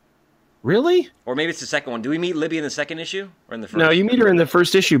 Really? Or maybe it's the second one. Do we meet Libby in the second issue or in the first? No, you meet her in the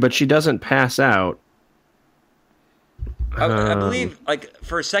first issue, but she doesn't pass out. I believe, like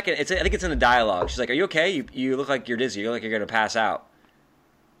for a second, I think it's in the dialogue. She's like, "Are you okay? You look like you're dizzy. You look like you're going to pass out."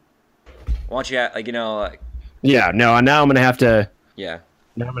 Why don't you, like, you know... Like... Yeah, no, now I'm going to have to... Yeah.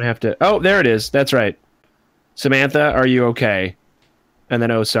 Now I'm going to have to... Oh, there it is. That's right. Samantha, are you okay? And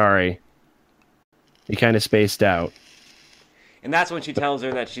then, oh, sorry. You kind of spaced out. And that's when she tells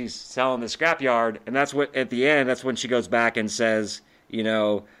her that she's selling the scrapyard, and that's what, at the end, that's when she goes back and says, you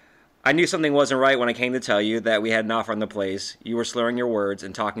know, I knew something wasn't right when I came to tell you that we had an offer on the place. You were slurring your words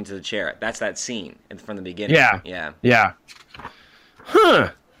and talking to the chair. That's that scene from the beginning. Yeah. Huh.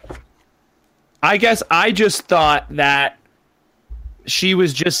 I guess I just thought that she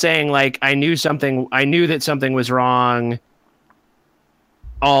was just saying, like, I knew that something was wrong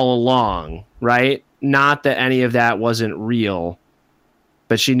all along, right? Not that any of that wasn't real,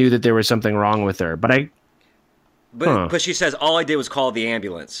 but she knew that there was something wrong with her. But she says, all I did was call the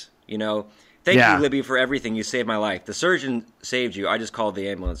ambulance, you know? Thank you, Libby, for everything. You saved my life. The surgeon saved you. I just called the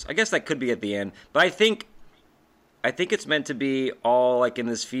ambulance. I guess that could be at the end, but I think I think it's meant to be all like in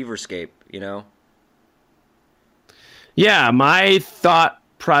this feverscape, you know? Yeah, my thought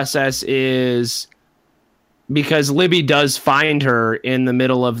process is because Libby does find her in the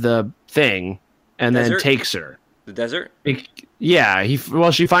middle of the thing and then takes her. The desert? Yeah,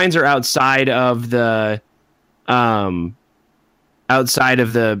 she finds her outside of the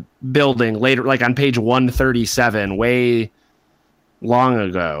building later, like on page 137, way long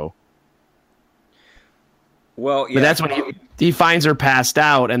ago. Well, yeah. But that's when he finds her passed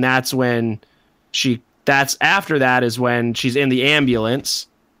out, and that's when after that is when she's in the ambulance.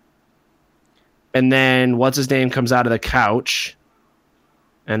 And then what's his name comes out of the couch.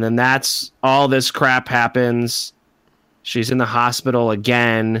 And then that's all this crap happens. She's in the hospital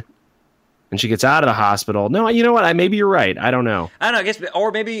again. And she gets out of the hospital. No, you know what? Maybe you're right. I don't know. I don't know. I guess,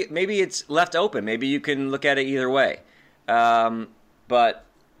 or maybe it's left open. Maybe you can look at it either way. But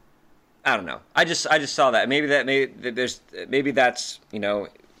I don't know. I just saw that. Maybe that's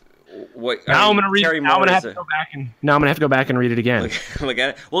what. Now I'm gonna read. Now I'm gonna have to go back and read it again. Look at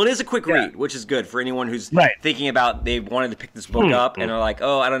it. Well, it is a quick read, which is good for anyone who's thinking about they wanted to pick this book up and are like,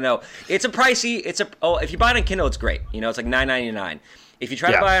 oh, I don't know. It's a pricey. If you buy it on Kindle, it's great. It's like $9.99. If you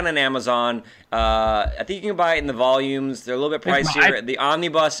try to buy it on Amazon, I think you can buy it in the volumes. They're a little bit pricier. The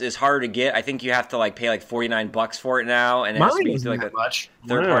omnibus is harder to get. I think you have to pay like $49 for it now, and it has to be like a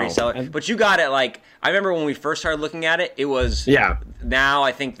third-party seller. But you got it I remember when we first started looking at it, it was Now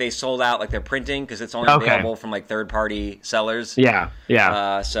I think they sold out their printing because it's only available from third-party sellers. Yeah.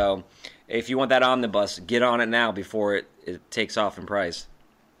 So if you want that omnibus, get on it now before it takes off in price.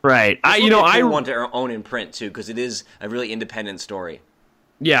 Right. I want to own in print too because it is a really independent story.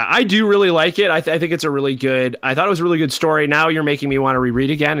 Yeah, I do really like it. I think it's I thought it was a really good story. Now you're making me want to reread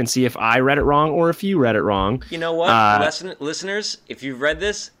again and see if I read it wrong or if you read it wrong. You know what? Listeners, if you've read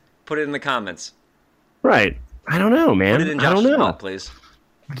this, put it in the comments. Right. I don't know, man. Put it in Josh's blog, please.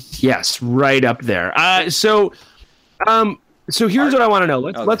 Yes, right up there. So here's what I want to know.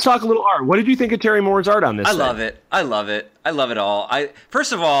 Let's talk a little art. What did you think of Terry Moore's art on this? I love it. I love it all.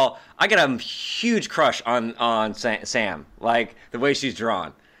 First of all, I got a huge crush on Sam. The way she's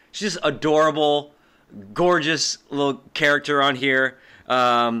drawn. She's just adorable, gorgeous little character on here.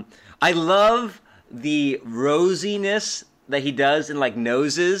 I love the rosiness that he does in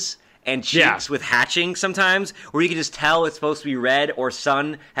noses and cheeks with hatching sometimes, where you can just tell it's supposed to be red or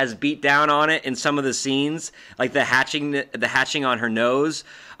sun has beat down on it in some of the scenes, like the hatching on her nose.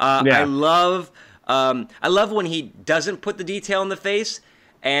 I love when he doesn't put the detail in the face,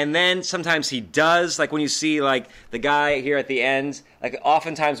 and then sometimes he does. Like when you see the guy here at the end,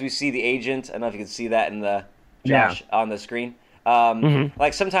 oftentimes we see the agent. I don't know if you can see that in the Josh on the screen.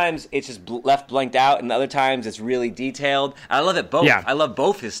 Sometimes it's just left blanked out, and other times it's really detailed. I love it both. I love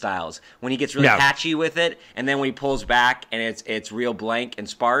both his styles. When he gets really patchy with it, and then when he pulls back and it's real blank and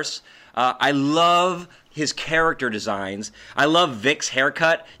sparse. I love his character designs. I love Vic's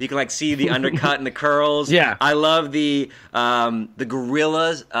haircut. You can see the undercut and the curls. Yeah. I love the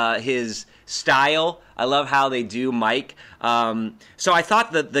gorillas, his style. I love how they do Mike. So I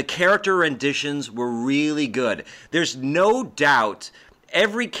thought that the character renditions were really good. There's no doubt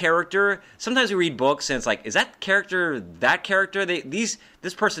every character, sometimes we read books and it's is that character that character? This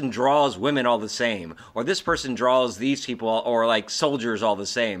person draws women all the same, or this person draws these people, or soldiers all the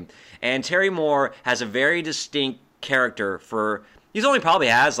same. And Terry Moore has a very distinct character he only probably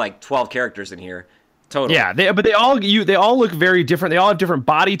has 12 characters in here. Total. Yeah, they all look very different. They all have different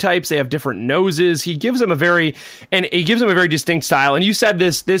body types. They have different noses. He gives them a very distinct style. And you said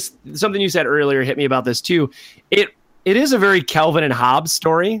this something you said earlier hit me about this too. It is a very Calvin and Hobbes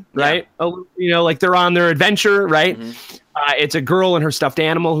story, right? Yeah. They're on their adventure, right? Mm-hmm. It's a girl and her stuffed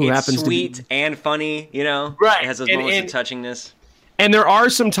animal who happens sweet to be and funny, right? It has those moments of touchingness. And there are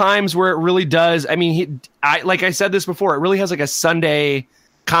some times where it really does. I mean, like I said this before, it really has a Sunday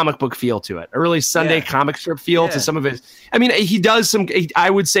comic book feel to it, a really Sunday comic strip feel to some of his. I mean, he does I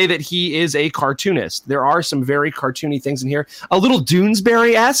would say that he is a cartoonist. There are some very cartoony things in here, a little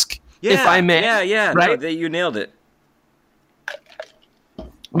Doonesbury-esque, if I may. Yeah. Right? No, you nailed it.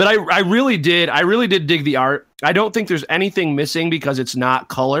 But I really did dig the art. I don't think there's anything missing because it's not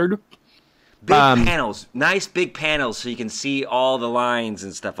colored. Big panels, nice big panels, so you can see all the lines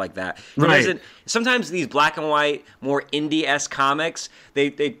and stuff like that. Right. Sometimes these black and white, more indie-esque comics,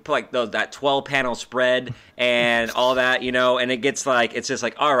 they put that 12-panel spread and all that, and it gets it's just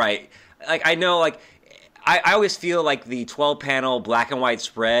all right. I know, I always feel the 12-panel black and white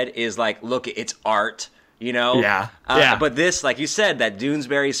spread is look, it's art. Yeah. But this, like you said, that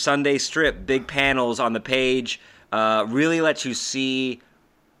Doonesbury Sunday strip, big panels on the page, really lets you see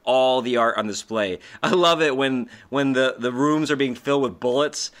all the art on display. I love it when the rooms are being filled with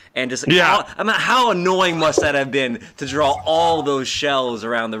bullets and just how annoying must that have been to draw all those shells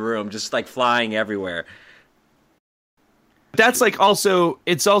around the room, just like flying everywhere. That's like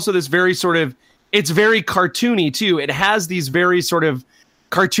it's also this very sort of, it's very cartoony too. It has these very sort of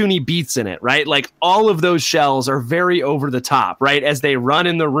cartoony beats in it, right? Like all of those shells are very over the top, right? As they run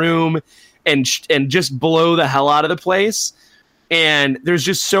in the room and just blow the hell out of the place. And there's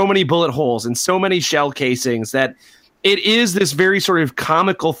just so many bullet holes and so many shell casings that it is this very sort of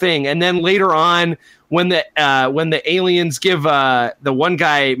comical thing. And then later on, when the aliens give the one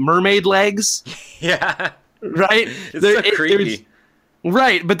guy mermaid legs, yeah, right? It's so creepy.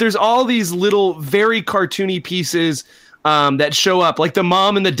 Right, but there's all these little very cartoony pieces that show up, like the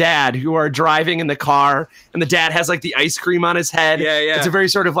mom and the dad who are driving in the car, and the dad has like the ice cream on his head. Yeah. It's a very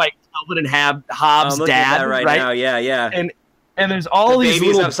sort of like Calvin and Hobbes I'm dad, at that right now. Yeah. And there's all these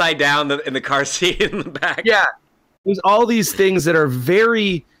baby's little upside down in the car seat in the back. Yeah, there's all these things that are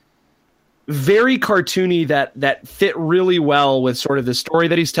very, very cartoony that fit really well with sort of the story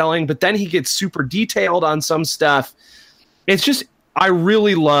that he's telling. But then he gets super detailed on some stuff. It's just, I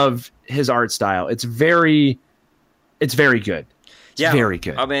really love his art style. It's very good. It's very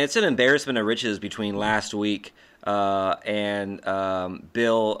good. I mean, it's an embarrassment of riches between last week and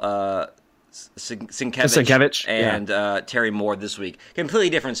Bill Sienkiewicz and Terry Moore this week. Completely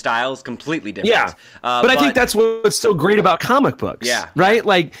different styles, completely different. Yeah, but I think that's what's so great about comic books. Yeah, right.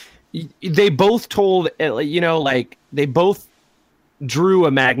 Like they both told, like they both drew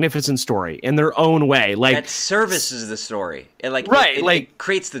a magnificent story in their own way. Like that services the story. It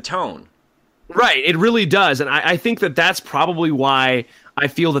creates the tone. Right, it really does, and I think that's probably why I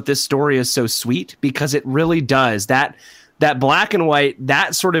feel that this story is so sweet, because it really does that black and white,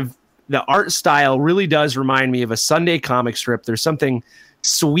 that sort of the art style really does remind me of a Sunday comic strip. There's something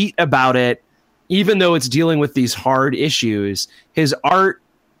sweet about it, even though it's dealing with these hard issues. His art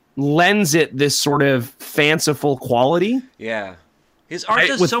lends it this sort of fanciful quality. Yeah. His art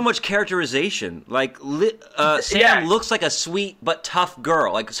does so much characterization. Like Sam looks like a sweet but tough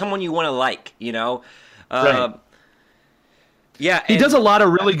girl, like someone you want to like, Right. Yeah, he does a lot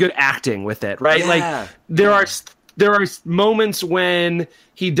of really good acting with it, right? Yeah, like there are moments when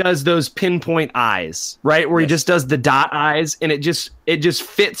he does those pinpoint eyes, right, where he just does the dot eyes, and it just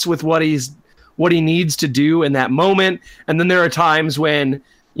fits with what he needs to do in that moment. And then there are times when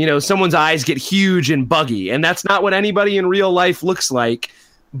someone's eyes get huge and buggy, and that's not what anybody in real life looks like,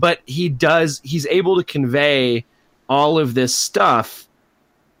 but he's able to convey all of this stuff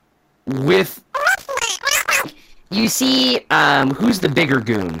with. You see, who's the bigger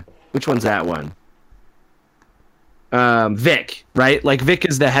goon? Which one's that one? Vic, right? Like Vic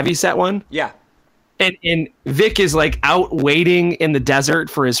is the heavyset one. Yeah. And Vic is like out waiting in the desert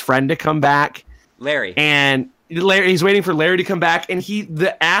for his friend to come back. Larry. And he's waiting for Larry to come back, and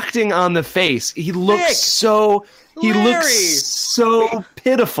the acting on the face, he looks so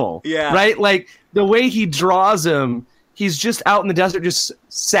pitiful. Yeah. Right? Like the way he draws him, he's just out in the desert, just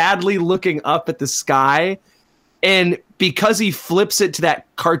sadly looking up at the sky. And because he flips it to that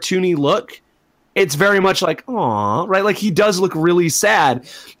cartoony look, it's very much like, aw, right? Like he does look really sad.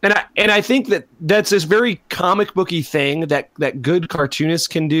 And I think that's this very comic booky thing that good cartoonists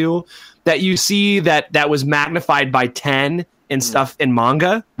can do, that you see that was magnified by 10 and stuff in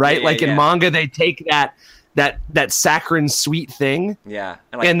manga, right? In manga, they take that saccharine sweet thing. Yeah.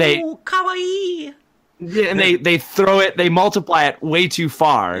 And they, ooh, kawaii. Yeah, and they throw it, they multiply it way too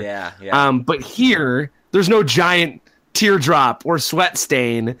far. Yeah. But here, there's no giant teardrop or sweat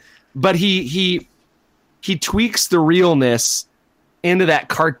stain, but he tweaks the realness into that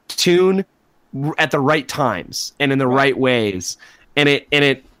cartoon at the right times and in the right ways, and it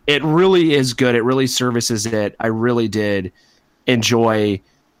really is good. It really services it. I really did enjoy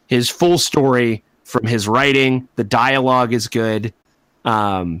his full story from his writing. The dialogue is good.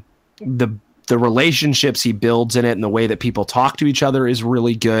 The relationships he builds in it and the way that people talk to each other is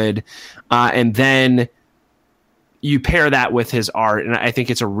really good. And then you pair that with his art, and I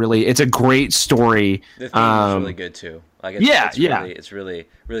think it's a great story. The theme is really good too. It's really,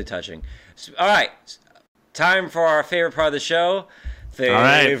 really touching. All right, time for our favorite part of the show.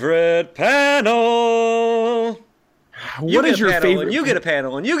 Favorite panel. What is your favorite? You get a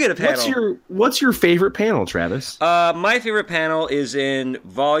panel, and you get a panel. What's your favorite panel, Travis? My favorite panel is in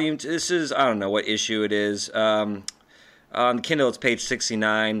volume. This is, I don't know what issue it is. On Kindle, it's page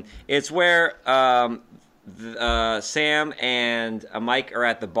 69. It's where Sam and Mike are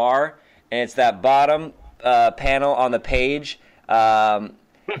at the bar, and it's that bottom panel on the page.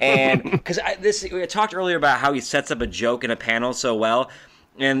 And because I talked earlier about how he sets up a joke in a panel so well.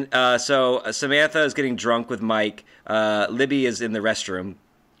 And so Samantha is getting drunk with Mike. Libby is in the restroom,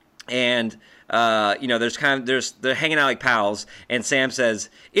 and they're hanging out like pals. And Sam says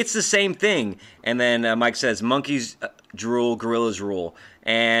it's the same thing, and then Mike says monkeys drool, gorillas rule,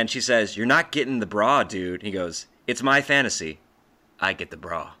 and she says you're not getting the bra, dude. He goes, it's my fantasy, I get the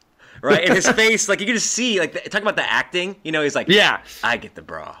bra. Right, and his face, like you can just see, like talking about the acting. He's like, yeah, I get the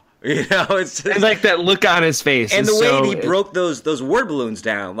bra. It's just, like that look on his face, and the way he broke those word balloons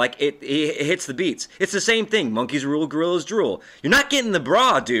down, like it hits the beats. It's the same thing. Monkeys rule, gorillas drool. You're not getting the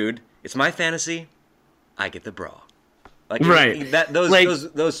bra, dude. It's my fantasy, I get the bra. Like right,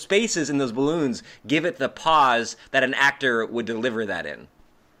 those spaces in those balloons give it the pause that an actor would deliver that in.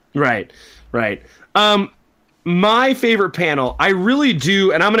 Right. My favorite panel, I really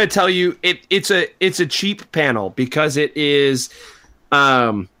do, and I'm going to tell you, it's a cheap panel because it is.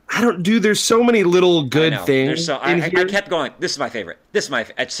 There's so many little good things. I kept going. This is my favorite.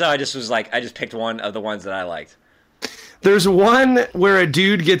 So I just picked one of the ones that I liked. There's one where a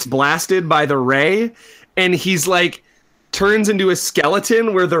dude gets blasted by the ray, and he's like turns into a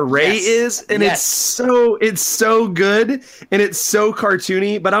skeleton where the ray is, and it's so good and it's so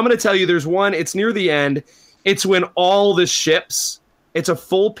cartoony. But I'm going to tell you, there's one. It's near the end. It's when all the ships. It's a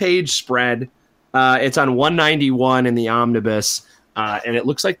full page spread. It's on 191 in the omnibus, and it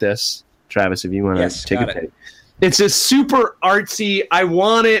looks like this. Travis, if you want to take a peek. It's a super artsy. I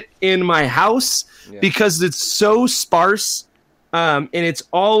want it in my house because it's so sparse, and it's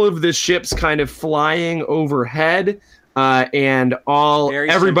all of the ships kind of flying overhead, and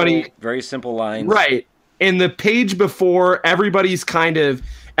everybody very simple lines, right? And the page before, everybody's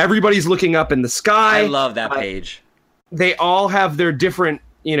looking up in the sky. I love that page. They all have their different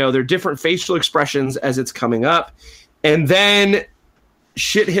facial expressions as it's coming up, and then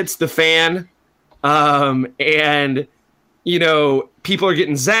shit hits the fan. And people are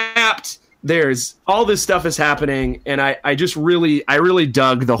getting zapped. There's all this stuff is happening, and I really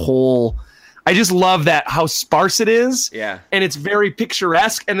dug the whole. I just love that how sparse it is. Yeah, and it's very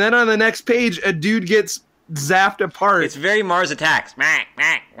picturesque. And then on the next page, a dude gets zapped apart. It's very Mars Attacks.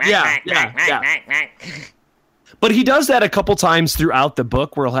 Yeah. But he does that a couple times throughout the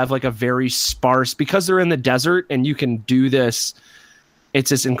book, where he'll have like a very sparse, because they're in the desert, and you can do this. It's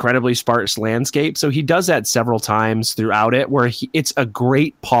this incredibly sparse landscape. So he does that several times throughout it, where it's a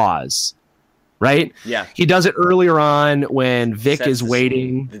great pause, right? Yeah. He does it earlier on when Vic is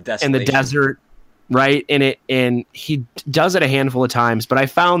waiting in the desert, right? And he does it a handful of times, but I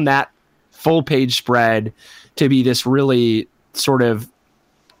found that full page spread to be this really sort of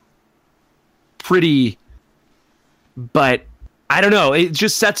pretty, but I don't know. It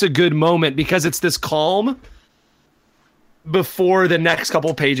just sets a good moment because it's this calm before the next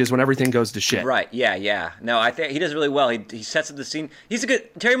couple pages when everything goes to shit. Right, yeah. No, I think he does really well. He sets up the scene.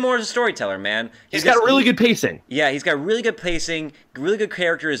 Terry Moore is a storyteller, man. He's got really good pacing. Yeah, he's got really good pacing, really good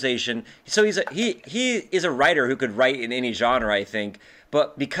characterization. So he is a writer who could write in any genre, I think.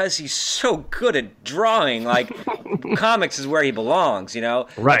 But because he's so good at drawing, like comics is where he belongs,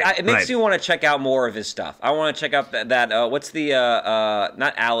 Right. Like, it makes me want to check out more of his stuff. I want to check out that what's the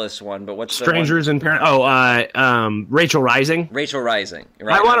not Alice one, but what's Strangers in Paradise? Rachel Rising. Rachel Rising.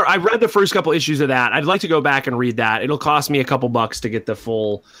 Right. I read the first couple issues of that. I'd like to go back and read that. It'll cost me a couple bucks to get the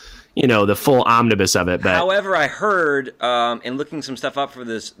full, the full omnibus of it. But however, I heard in looking some stuff up for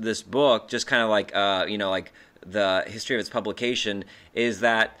this book, just kind of like like the history of its publication, is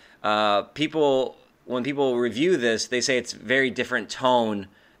that when people review this, they say it's very different tone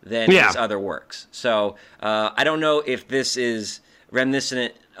than his other works. So I don't know if this is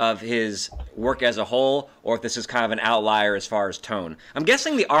reminiscent of his work as a whole, or if this is kind of an outlier as far as tone. I'm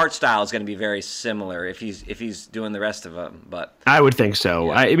guessing the art style is going to be very similar if he's doing the rest of them. But I would think so.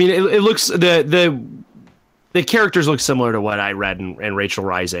 Yeah. I mean, it looks the characters look similar to what I read in Rachel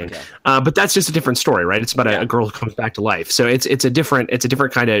Rising, okay. But that's just a different story, right? It's about a girl who comes back to life, so it's a different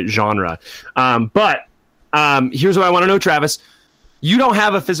kind of genre. But here's what I want to know, Travis: you don't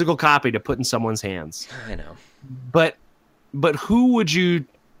have a physical copy to put in someone's hands. I know, but who would you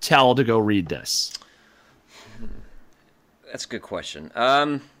tell to go read this? That's a good question.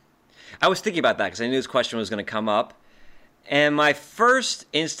 I was thinking about that because I knew this question was going to come up, and my first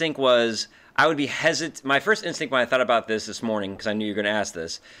instinct was. I would be hesitant. My first instinct when I thought about this morning, because I knew you were going to ask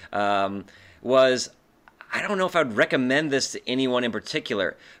this, was I don't know if I would recommend this to anyone in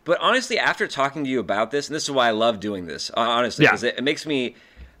particular. But honestly, after talking to you about this, and this is why I love doing this, honestly, because it makes me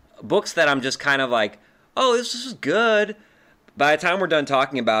books that I'm just kind of like, oh, this is good, by the time we're done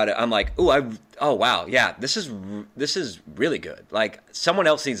talking about it, I'm like, oh wow, yeah, this is really good. Like someone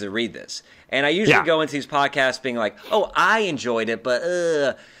else needs to read this. And I usually go into these podcasts being like, oh, I enjoyed it,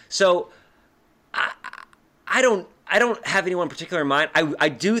 but so I don't have anyone in particular in mind. I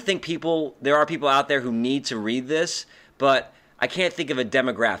do think there are people out there who need to read this, but I can't think of a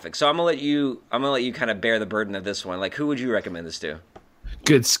demographic. So I'm gonna let you kind of bear the burden of this one. Like, who would you recommend this to?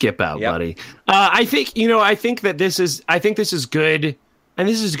 Good skip out, buddy. I think that this is good, and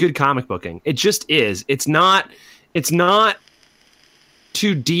this is good comic booking. It just is. It's not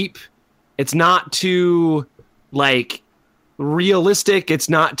too deep. It's not too like realistic. It's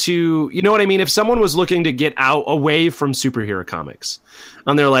not too, you know what I mean? If someone was looking to get away from superhero comics,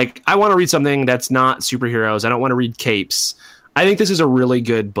 and they're like, I want to read something that's not superheroes. I don't want to read capes. I think this is a really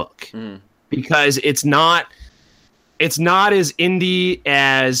good book because it's not as indie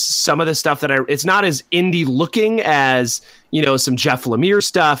as some of the stuff it's not as indie looking as, some Jeff Lemire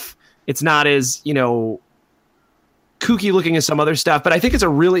stuff. It's not as, kooky looking as some other stuff, but I think it's a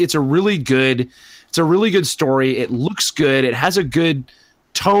really good story. It looks good. It has a good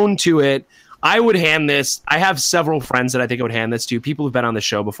tone to it. I would hand this. I have several friends that I think I would hand this to. People who've been on the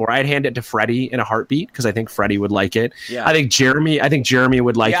show before. I'd hand it to Freddie in a heartbeat because I think Freddie would like it. Yeah. I think Jeremy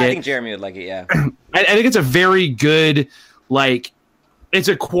would like it. I think Jeremy would like it. Yeah. I think it's a very good, it's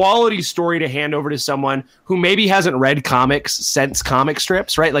a quality story to hand over to someone who maybe hasn't read comics since comic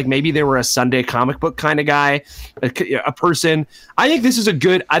strips, right? Like maybe they were a Sunday comic book kind of guy, a person. I think this is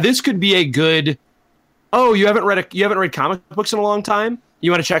this could be a good. Oh, you haven't read comic books in a long time? You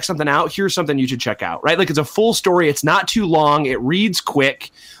want to check something out? Here's something you should check out, right? Like it's a full story. It's not too long. It reads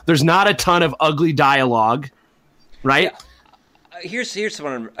quick. There's not a ton of ugly dialogue, right? Yeah. Here's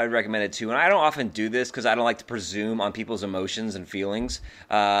someone I recommend it to, and I don't often do this because I don't like to presume on people's emotions and feelings,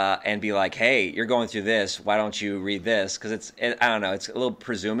 and be like, "Hey, you're going through this. Why don't you read this?" Because I don't know, it's a little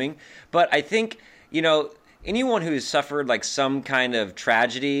presuming. But I think anyone who's suffered like some kind of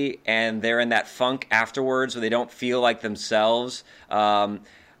tragedy and they're in that funk afterwards where they don't feel like themselves. I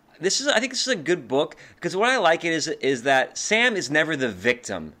think this is a good book because what I like is that Sam is never the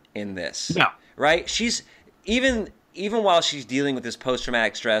victim in this. No. Right? She's even while she's dealing with this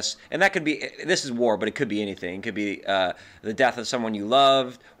post-traumatic stress, and that could be, this is war, but it could be anything. It could be the death of someone you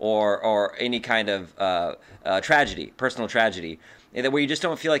loved or any kind of tragedy, personal tragedy, where you just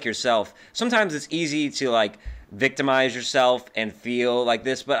don't feel like yourself. Sometimes it's easy to like victimize yourself and feel like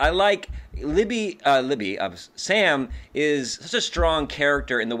this, but I like Sam is such a strong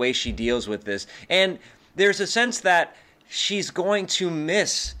character in the way she deals with this, and there's a sense that she's going to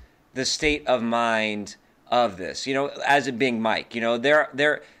miss the state of mind of this, as it being Mike.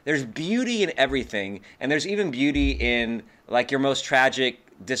 There's beauty in everything, and there's even beauty in like your most tragic,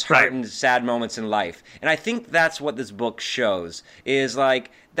 disheartened, sad moments in life. And I think that's what this book shows, is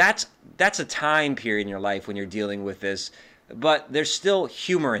like that's a time period in your life when you're dealing with this, but there's still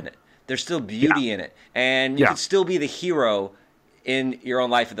humor in it. There's still beauty in it, and you can still be the hero in your own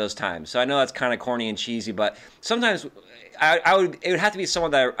life at those times. So I know that's kind of corny and cheesy, but sometimes it would have to be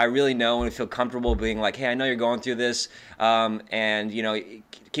someone that I really know and feel comfortable being like, hey, I know you're going through this, and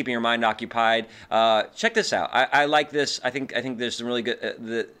keeping your mind occupied. Check this out. I like this. I think there's some really good.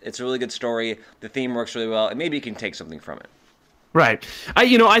 It's a really good story. The theme works really well, and maybe you can take something from it. Right.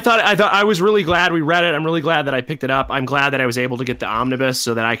 I thought I was really glad we read it. I'm really glad that I picked it up. I'm glad that I was able to get the omnibus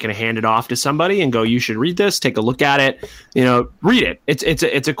so that I can hand it off to somebody and go, you should read this, take a look at it, read it.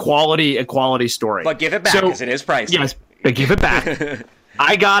 It's a quality story. But give it back because it is pricey. Yes, but give it back.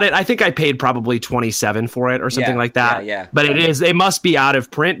 I got it. I think I paid probably $27 for it or something like that. Yeah. But it must be out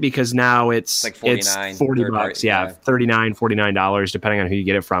of print because now it's like $49, it's $40. Yeah, $39, $49, depending on who you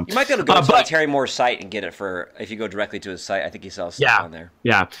get it from. You might be able to go to Terry Moore's site and get it if you go directly to his site. I think he sells stuff on there.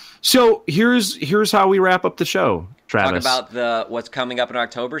 Yeah. So here's how we wrap up the show, Travis. Talk about what's coming up in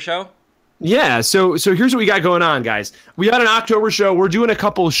October show. Yeah, so here's what we got going on, guys. We got an October show. We're doing a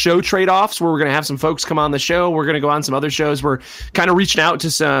couple show trade-offs where we're going to have some folks come on the show. We're going to go on some other shows. We're kind of reaching out to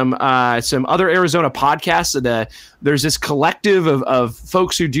some other Arizona podcasts. There's this collective of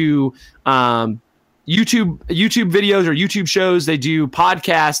folks who do YouTube videos or YouTube shows. They do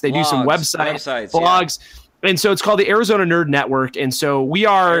podcasts. They do some websites, blogs. Yeah. And so it's called the Arizona Nerd Network. And so we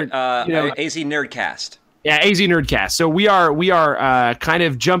are AZ Nerdcast. Yeah, AZ Nerdcast. So we are kind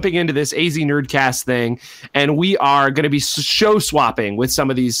of jumping into this AZ Nerdcast thing, and we are going to be show swapping with some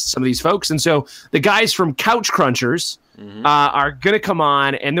of these folks. And so the guys from Couch Crunchers are going to come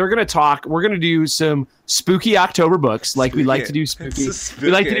on, and they're going to talk. We're going to do some spooky October books, like we like to do spooky. We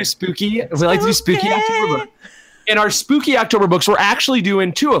like to do spooky. We like to do spooky October books. In our spooky October books, we're actually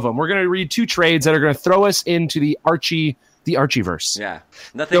doing two of them. We're going to read two trades that are going to throw us into the Archie the Archieverse. Yeah.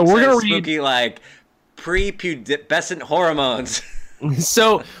 Nothing So we're says gonna spooky like prepubescent hormones.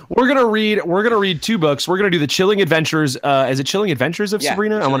 So we're gonna read 2 books. We're gonna do the Chilling Adventures. Is it Chilling Adventures of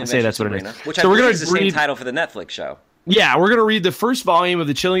Sabrina? I want to say that's what it is. Which so I we're believe gonna is the same title for the Netflix show. Yeah, we're gonna read the first volume of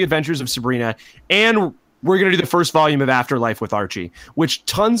the Chilling Adventures of Sabrina, and we're gonna do the first volume of Afterlife with Archie, which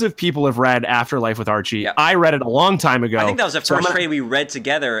tons of people have read. Afterlife with Archie. Yep. I read it a long time ago. I think that was the first trade we read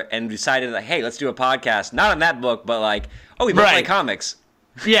together and decided like, hey, let's do a podcast. Not on that book, but like, oh, we both like comics.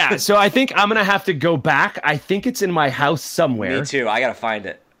 Yeah, so I think I'm gonna have to go back. I think it's in my house somewhere. Me too. I gotta find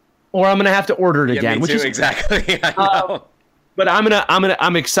it. Or I'm gonna have to order it again. Me which too, is exactly. I know. But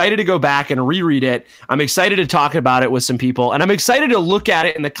I'm excited to go back and reread it. I'm excited to talk about it with some people, and I'm excited to look at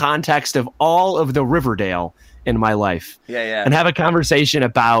it in the context of all of the Riverdale in my life. Yeah. And have a conversation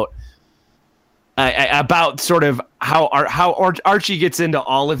about sort of how Archie gets into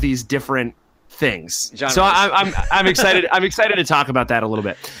all of these different things. Genres. So I'm excited. I'm excited to talk about that a little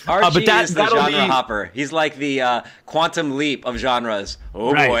bit. Archie is the genre hopper. He's like the quantum leap of genres.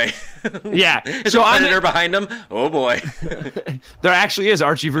 Oh boy. Yeah. Is so a Predator behind him? Oh boy. There actually is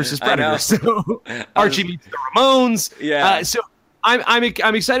Archie versus Predator. So Archie meets the Ramones. Yeah. So I'm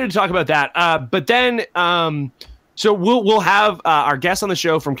excited to talk about that. But then so we'll have our guests on the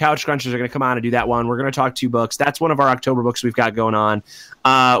show from Couch Crunchers are going to come on and do that one. We're going to talk 2 books. That's one of our October books we've got going on.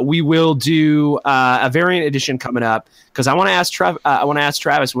 We will do a variant edition coming up because I want to ask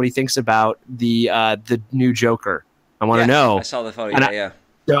Travis what he thinks about the new Joker. I want to know. I saw the photo. Yeah.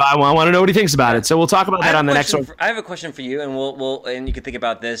 So I want to know what he thinks about it. So we'll talk about that on the next one. I have a question for you, and we'll and you can think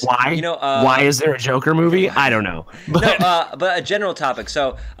about this. Why? Why is there a Joker movie? I don't know. But, but a general topic.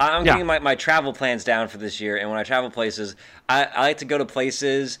 So I'm getting my travel plans down for this year, and when I travel places, I like to go to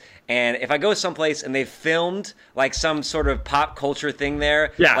places, and if I go someplace and they've filmed like some sort of pop culture thing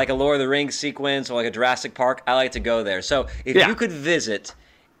there, like a Lord of the Rings sequence or like a Jurassic Park, I like to go there. So if you could visit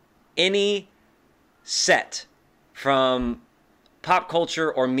any set from pop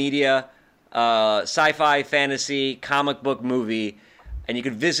culture or media, sci-fi, fantasy, comic book, movie, and you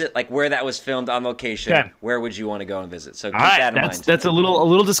could visit like where that was filmed on location, where would you want to go and visit? So keep that in mind. That's a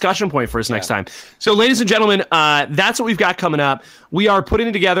little discussion point for us next time. So ladies and gentlemen, that's what we've got coming up. We are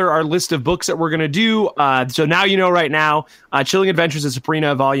putting together our list of books that we're going to do. So now you know right now, Chilling Adventures of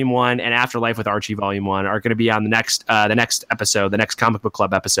Sabrina Volume 1 and Afterlife with Archie Volume 1 are going to be on the next episode, the next Comic Book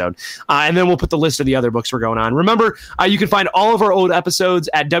Club episode. And then we'll put the list of the other books we're going on. Remember, you can find all of our old episodes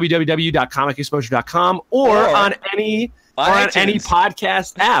at www.comicexposure.com or on any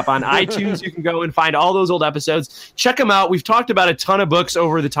podcast app. On iTunes, you can go and find all those old episodes. Check them out. We've talked about a ton of books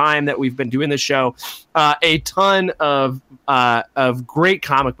over the time that we've been doing this show. A ton of great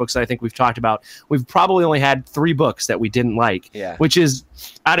comic books that I think we've talked about. We've probably only had 3 books that we didn't like, which is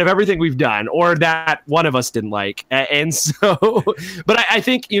out of everything we've done, or that one of us didn't like. And so, but I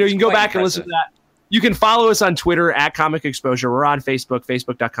think, you can go back and listen to that. You can follow us on Twitter at Comic Exposure. We're on Facebook,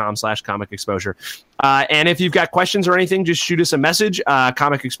 facebook.com/Comic Exposure. And if you've got questions or anything, just shoot us a message.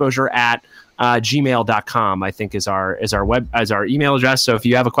 Comic Exposure at gmail.com, I think is our email address. So if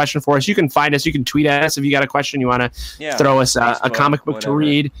you have a question for us, you can find us. You can tweet at us if you got a question. You want to throw us a comic book to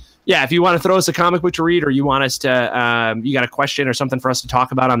read. Yeah, if you want to throw us a comic book to read, or you want us to, you got a question or something for us to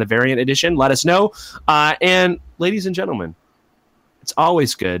talk about on the variant edition, let us know. And ladies and gentlemen, it's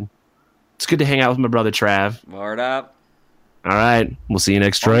always good. It's good to hang out with my brother Trav. Word up. All right. We'll see you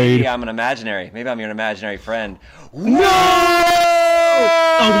next trade. Maybe I'm an imaginary. Maybe I'm your imaginary friend. No!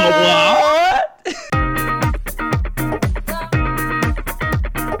 Oh,